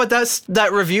 What? Well, but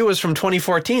that review was from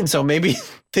 2014, so maybe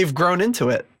they've grown into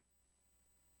it.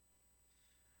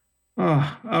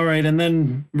 Oh, all right. And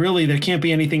then really there can't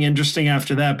be anything interesting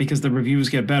after that because the reviews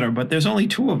get better, but there's only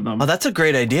 2 of them. Oh, that's a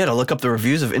great idea to look up the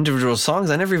reviews of individual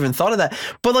songs. I never even thought of that.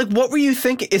 But like, what were you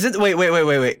thinking? Is it, wait.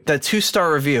 That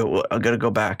 2-star review. I got to go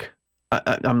back.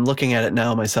 I'm looking at it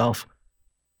now myself.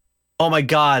 Oh my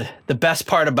God. The best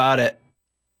part about it.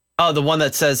 Oh, the one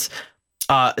that says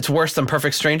it's worse than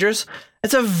Perfect Strangers.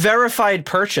 It's a verified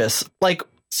purchase. Like,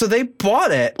 so they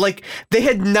bought it. Like, they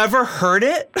had never heard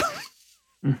it.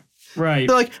 Right.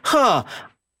 They're like,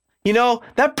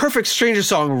 that Perfect Stranger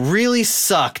song really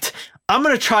sucked. I'm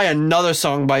going to try another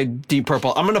song by Deep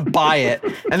Purple. I'm going to buy it.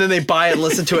 And then they buy it,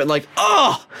 listen to it, and like,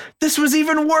 oh, this was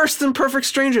even worse than Perfect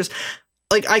Strangers.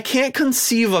 Like, I can't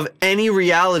conceive of any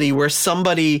reality where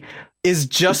somebody is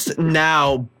just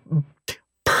now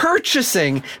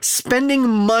spending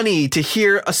money to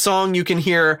hear a song you can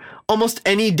hear almost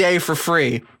any day for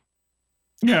free.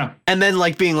 Yeah. And then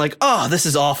like being like, oh, this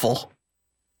is awful.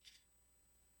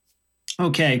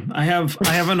 Okay, I have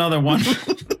another one.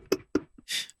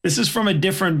 This is from a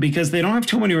different, because they don't have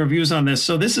too many reviews on this.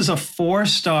 So this is a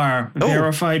 4-star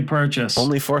verified purchase.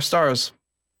 Only 4 stars.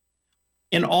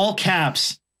 In all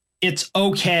caps, it's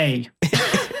okay.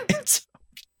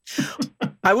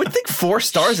 I would think 4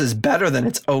 stars is better than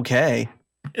it's okay.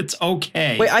 It's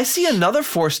okay. Wait, I see another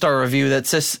 4-star review that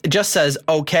just says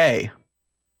okay.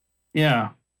 Yeah.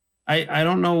 I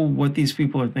don't know what these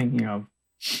people are thinking of.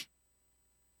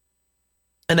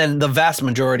 And then the vast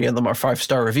majority of them are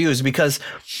 5-star reviews, because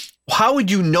how would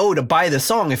you know to buy the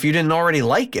song if you didn't already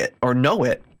like it or know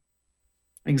it?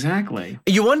 Exactly.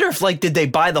 You wonder if, like, did they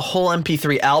buy the whole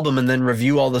MP3 album and then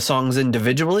review all the songs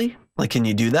individually? Like, can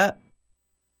you do that?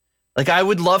 Like, I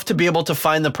would love to be able to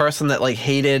find the person that, like,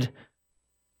 hated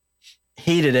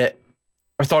hated it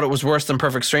or thought it was worse than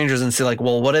Perfect Strangers and say like,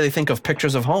 well, what do they think of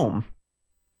Pictures of Home?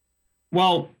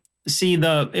 Well, see,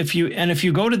 if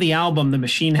you go to the album, the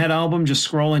Machine Head album, just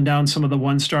scrolling down some of the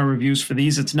 1-star reviews for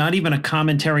these, it's not even a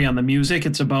commentary on the music.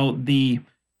 It's about the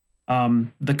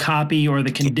copy or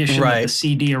the condition that the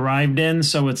CD arrived in.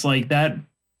 So it's like that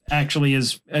actually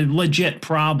is a legit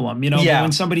problem, But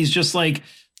when somebody's just like,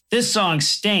 this song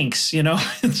stinks,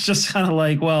 it's just kind of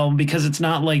like, well, because it's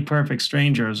not like Perfect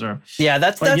Strangers or. Yeah,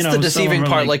 that's the deceiving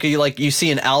part. Like you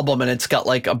see an album and it's got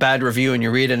like a bad review and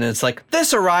you read it and it's like,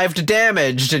 this arrived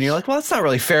damaged. And you're like, well, that's not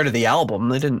really fair to the album.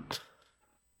 They didn't.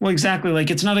 Well, exactly.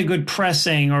 Like it's not a good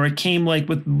pressing, or it came like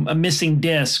with a missing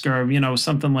disc, or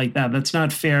something like that. That's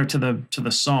not fair to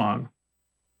the song.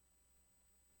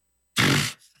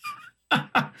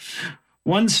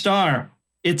 1 star.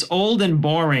 It's old and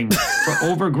boring for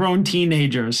overgrown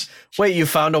teenagers. Wait, you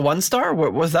found a 1-star?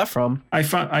 What was that from? I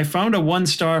found a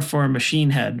 1-star for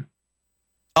Machine Head.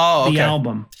 Oh, okay. The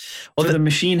album. Well, for the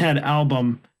Machine Head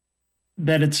album,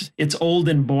 that it's old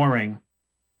and boring.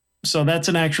 So that's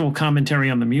an actual commentary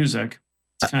on the music.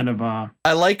 It's kind of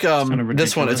I like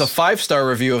this one. It's a 5-star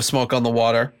review of Smoke on the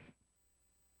Water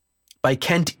by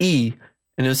Kent E.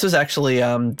 And this was actually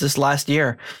this last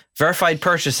year. Verified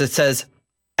purchase. It says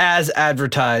as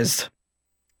advertised,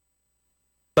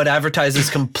 but advertised is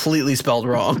completely spelled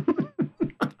wrong.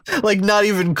 Like not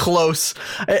even close.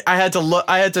 I had to look.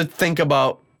 I had to think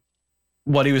about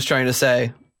what he was trying to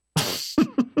say.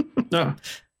 No.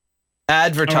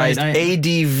 Advertised, right,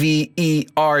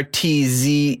 ADVERTZED.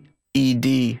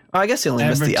 Oh, I guess he only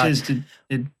missed the I.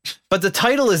 But the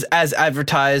title is as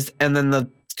advertised, and then the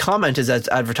comment is as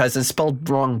advertised and spelled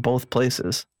wrong both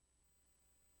places.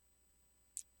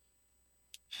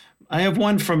 I have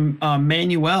one from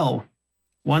Manuel,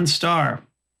 1 star.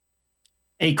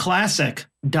 A classic ...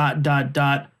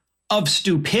 of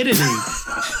stupidity.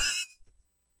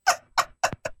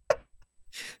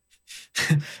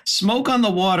 Smoke on the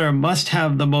Water must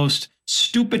have the most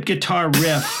stupid guitar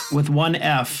riff with 1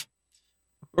 F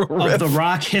of the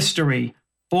rock history.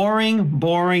 Boring,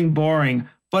 boring, boring.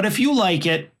 But if you like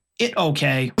it,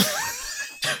 okay.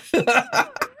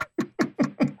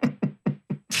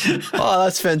 Oh,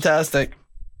 that's fantastic.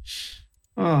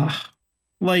 Oh,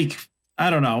 like,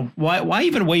 I don't know. Why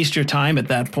even waste your time at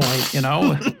that point,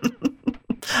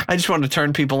 I just want to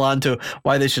turn people on to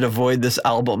why they should avoid this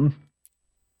album.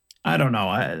 I don't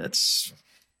know. It's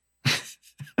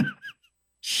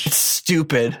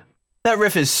stupid. That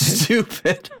riff is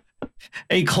stupid.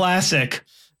 A classic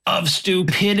of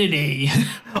stupidity.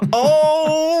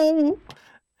 Oh,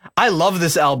 I love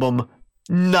this album.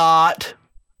 Not.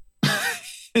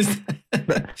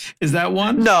 Is that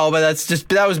one? No, but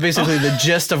that was basically the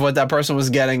gist of what that person was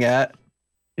getting at.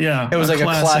 Yeah. It was like a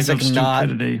classic, not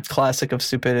stupidity. Classic of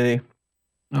stupidity.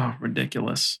 Oh,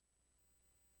 ridiculous.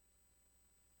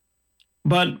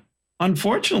 But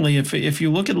unfortunately, if you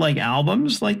look at like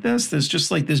albums like this,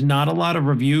 there's not a lot of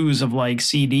reviews of like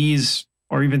CDs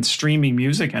or even streaming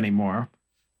music anymore.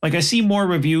 Like I see more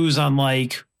reviews on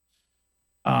like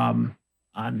on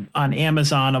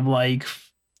Amazon of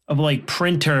like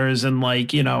printers and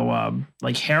like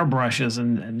like hairbrushes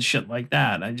and shit like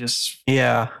that. I just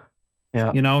yeah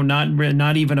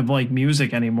not even of like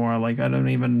music anymore. Like I don't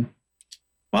even.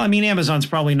 Well, I mean, Amazon's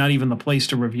probably not even the place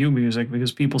to review music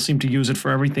because people seem to use it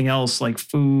for everything else, like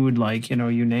food, like, you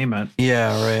name it.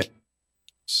 Yeah, right.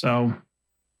 So,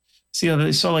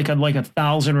 I saw like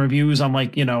 1,000 reviews on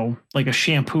like a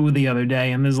shampoo the other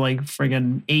day, and there's like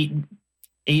friggin'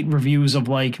 eight reviews of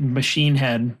like Machine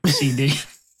Head CD.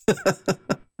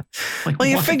 Like, well,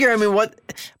 you what? figure, I mean,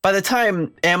 by the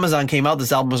time Amazon came out,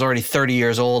 this album was already 30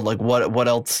 years old. Like what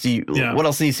else what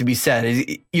else needs to be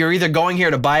said? You're either going here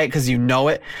to buy it because you know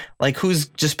it. Like who's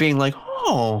just being like,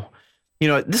 oh,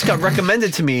 this got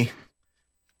recommended to me.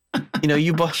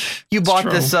 You bought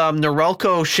this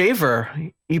Norelco shaver.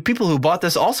 You people who bought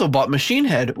this also bought Machine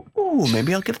Head. Ooh,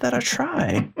 maybe I'll give that a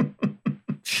try.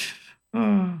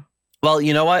 Well,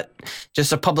 you know what?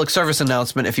 Just a public service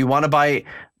announcement. If you want to buy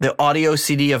the audio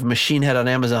CD of Machine Head on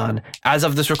Amazon, as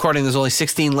of this recording, there's only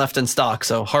 16 left in stock.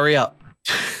 So hurry up.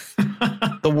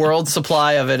 The world's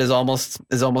supply of it is almost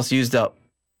used up.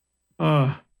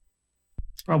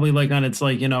 Probably like on its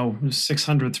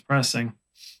 600th pressing.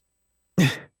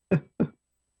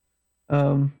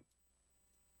 What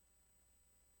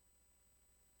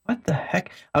the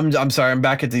heck? I'm sorry. I'm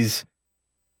back at these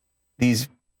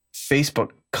Facebook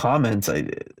comments.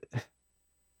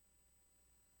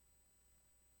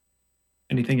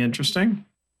 Anything interesting?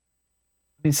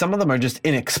 I mean, some of them are just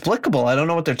inexplicable. I don't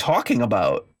know what they're talking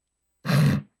about.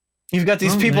 You've got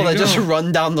these people that just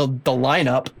run down the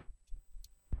lineup.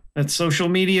 That's social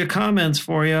media comments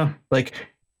for you. Like,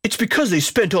 it's because they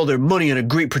spent all their money on a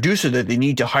great producer that they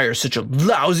need to hire such a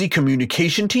lousy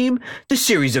communication team. This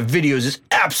series of videos is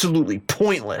absolutely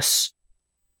pointless.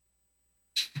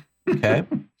 Okay.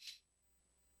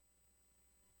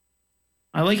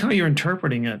 I like how you're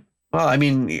interpreting it. Well, I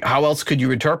mean, how else could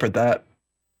you interpret that?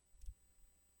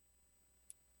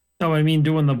 No, I mean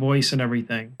doing the voice and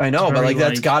everything. I know, but like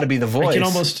that's got to be the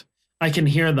voice. I can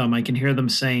hear them. I can hear them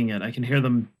saying it. I can hear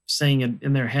them saying it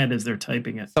in their head as they're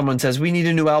typing it. Someone says, "We need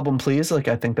a new album, please." Like,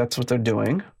 I think that's what they're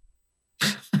doing.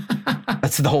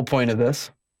 That's the whole point of this.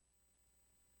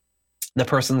 The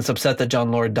person that's upset that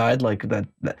John Lord died, like that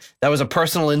was a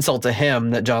personal insult to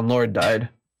him that John Lord died.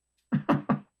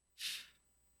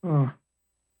 Oh.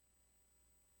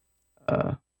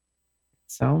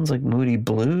 Sounds like Moody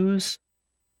Blues.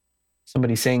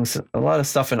 Somebody saying a lot of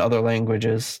stuff in other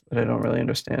languages that I don't really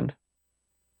understand.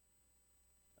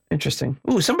 Interesting.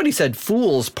 Ooh, somebody said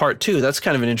Fools Part 2. That's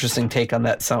kind of an interesting take on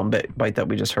that sound bite that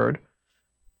we just heard.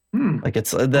 Like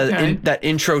it's that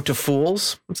intro to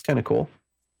Fools. It's kind of cool.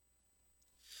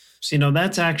 So,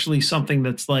 that's actually something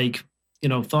that's like,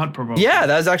 thought-provoking. Yeah,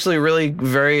 that's actually a really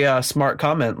very smart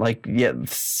comment. Like, yeah,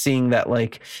 seeing that,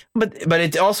 like, but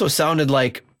it also sounded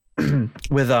like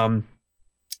with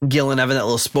Gillen having that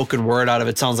little spoken word out of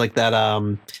it, sounds like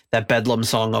that Bedlam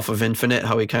song off of Infinite,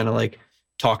 how he kind of like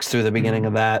talks through the beginning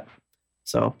of that.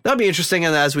 So that'll be interesting.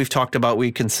 And as we've talked about,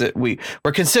 we're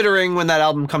considering when that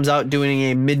album comes out, doing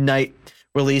a midnight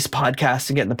release podcast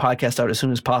and getting the podcast out as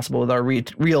soon as possible with our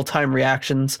real-time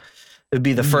reactions. It would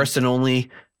be the first and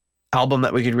only album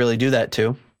that we could really do that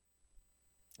to,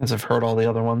 as I've heard all the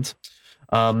other ones.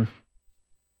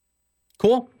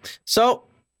 Cool. So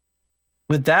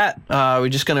with that, we're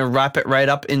just going to wrap it right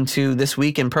up into this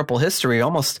week in Purple history,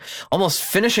 almost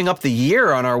finishing up the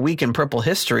year on our week in Purple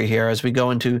history here as we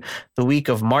go into the week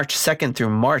of March 2nd through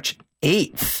March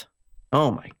 8th.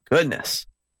 Oh my goodness.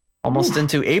 Almost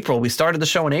into April. We started the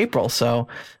show in April. So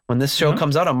when this show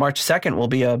comes out on March 2nd, we'll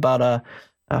be about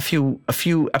a few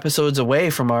episodes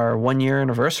away from our 1 year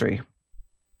anniversary.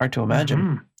 Hard to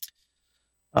imagine.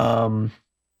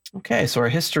 Okay. So our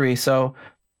history. So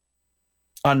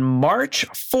on March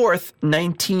 4th,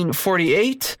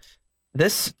 1948,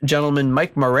 this gentleman,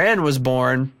 Mike Moran, was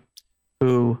born,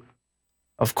 who,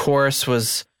 of course,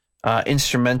 was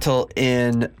instrumental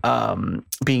in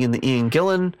being in the Ian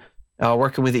Gillan,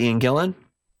 working with Ian Gillan,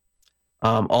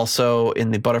 also in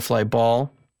the Butterfly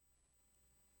Ball.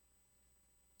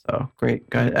 So great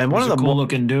guy. And one of the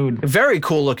cool-looking dude. Very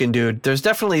cool-looking dude. There's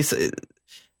definitely...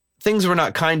 Things were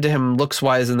not kind to him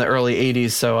looks-wise in the early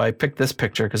 80s, so I picked this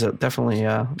picture because it definitely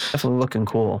looking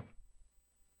cool.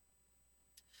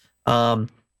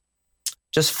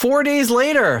 Just 4 days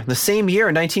later, the same year,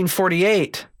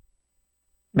 1948,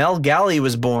 Mel Galley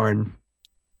was born.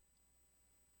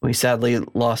 We sadly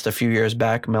lost a few years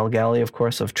back. Mel Galley, of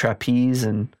course, of Trapeze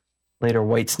and later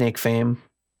Whitesnake fame.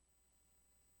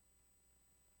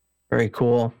 Very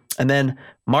cool. And then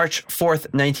March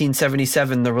 4th,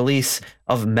 1977, the release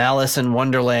of Malice in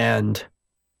Wonderland,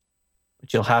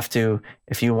 which you'll have to,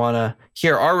 if you want to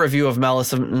hear our review of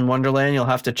Malice in Wonderland, you'll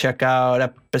have to check out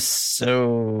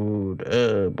episode,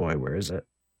 oh boy, where is it?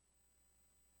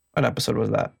 What episode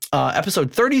was that?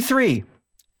 Episode 33,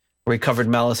 where we covered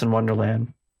Malice in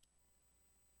Wonderland.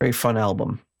 Very fun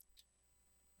album.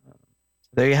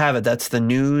 There you have it. That's the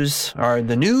news and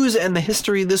the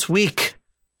history this week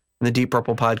in the Deep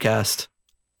Purple podcast.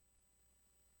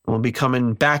 We'll be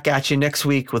coming back at you next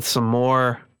week with some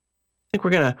more. I think we're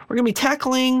gonna be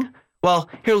tackling. Well,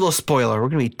 here's a little spoiler. We're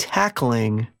gonna be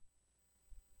tackling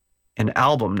an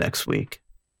album next week,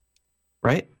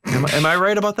 right? Am I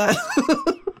right about that?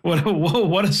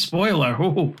 What a spoiler!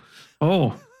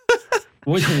 Oh,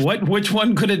 which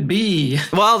one could it be?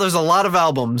 Well, there's a lot of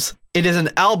albums. It is an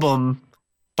album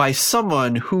by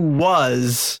someone who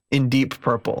was in Deep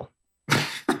Purple.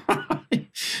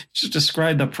 Just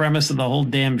describe the premise of the whole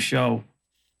damn show.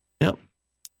 Yep.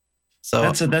 So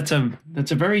that's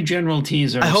a very general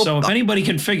teaser. So if anybody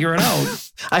can figure it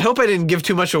out, I hope I didn't give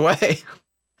too much away.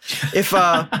 If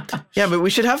yeah, but we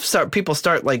should have people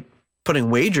start like putting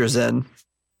wagers in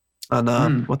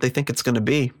on what they think it's going to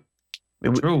be.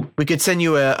 True. We could send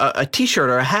you a T-shirt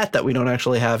or a hat that we don't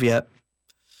actually have yet.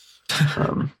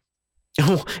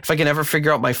 If I can ever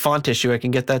figure out my font issue, I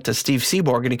can get that to Steve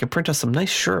Seaborg and he can print us some nice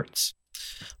shirts.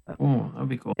 Oh, that'd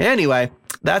be cool. Anyway,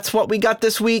 that's what we got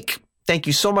this week. Thank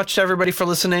you so much to everybody for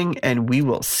listening, and we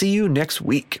will see you next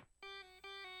week.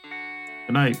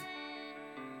 Good night.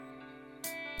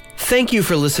 Thank you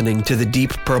for listening to the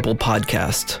Deep Purple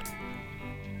podcast.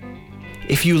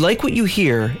 If you like what you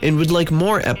hear and would like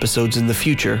more episodes in the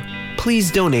future,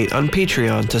 please donate on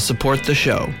Patreon to support the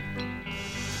show.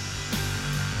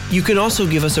 You can also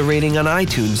give us a rating on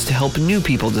iTunes to help new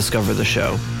people discover the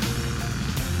show.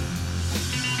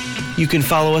 You can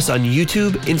follow us on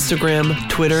YouTube, Instagram,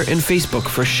 Twitter, and Facebook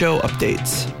for show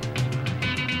updates.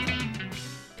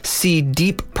 See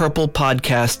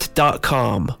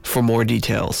deeppurplepodcast.com for more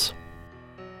details.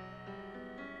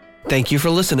 Thank you for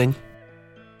listening.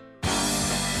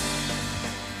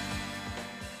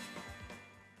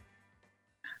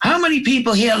 How many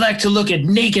people here like to look at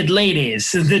naked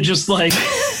ladies? And they're just like,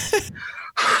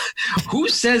 who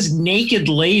says naked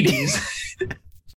ladies?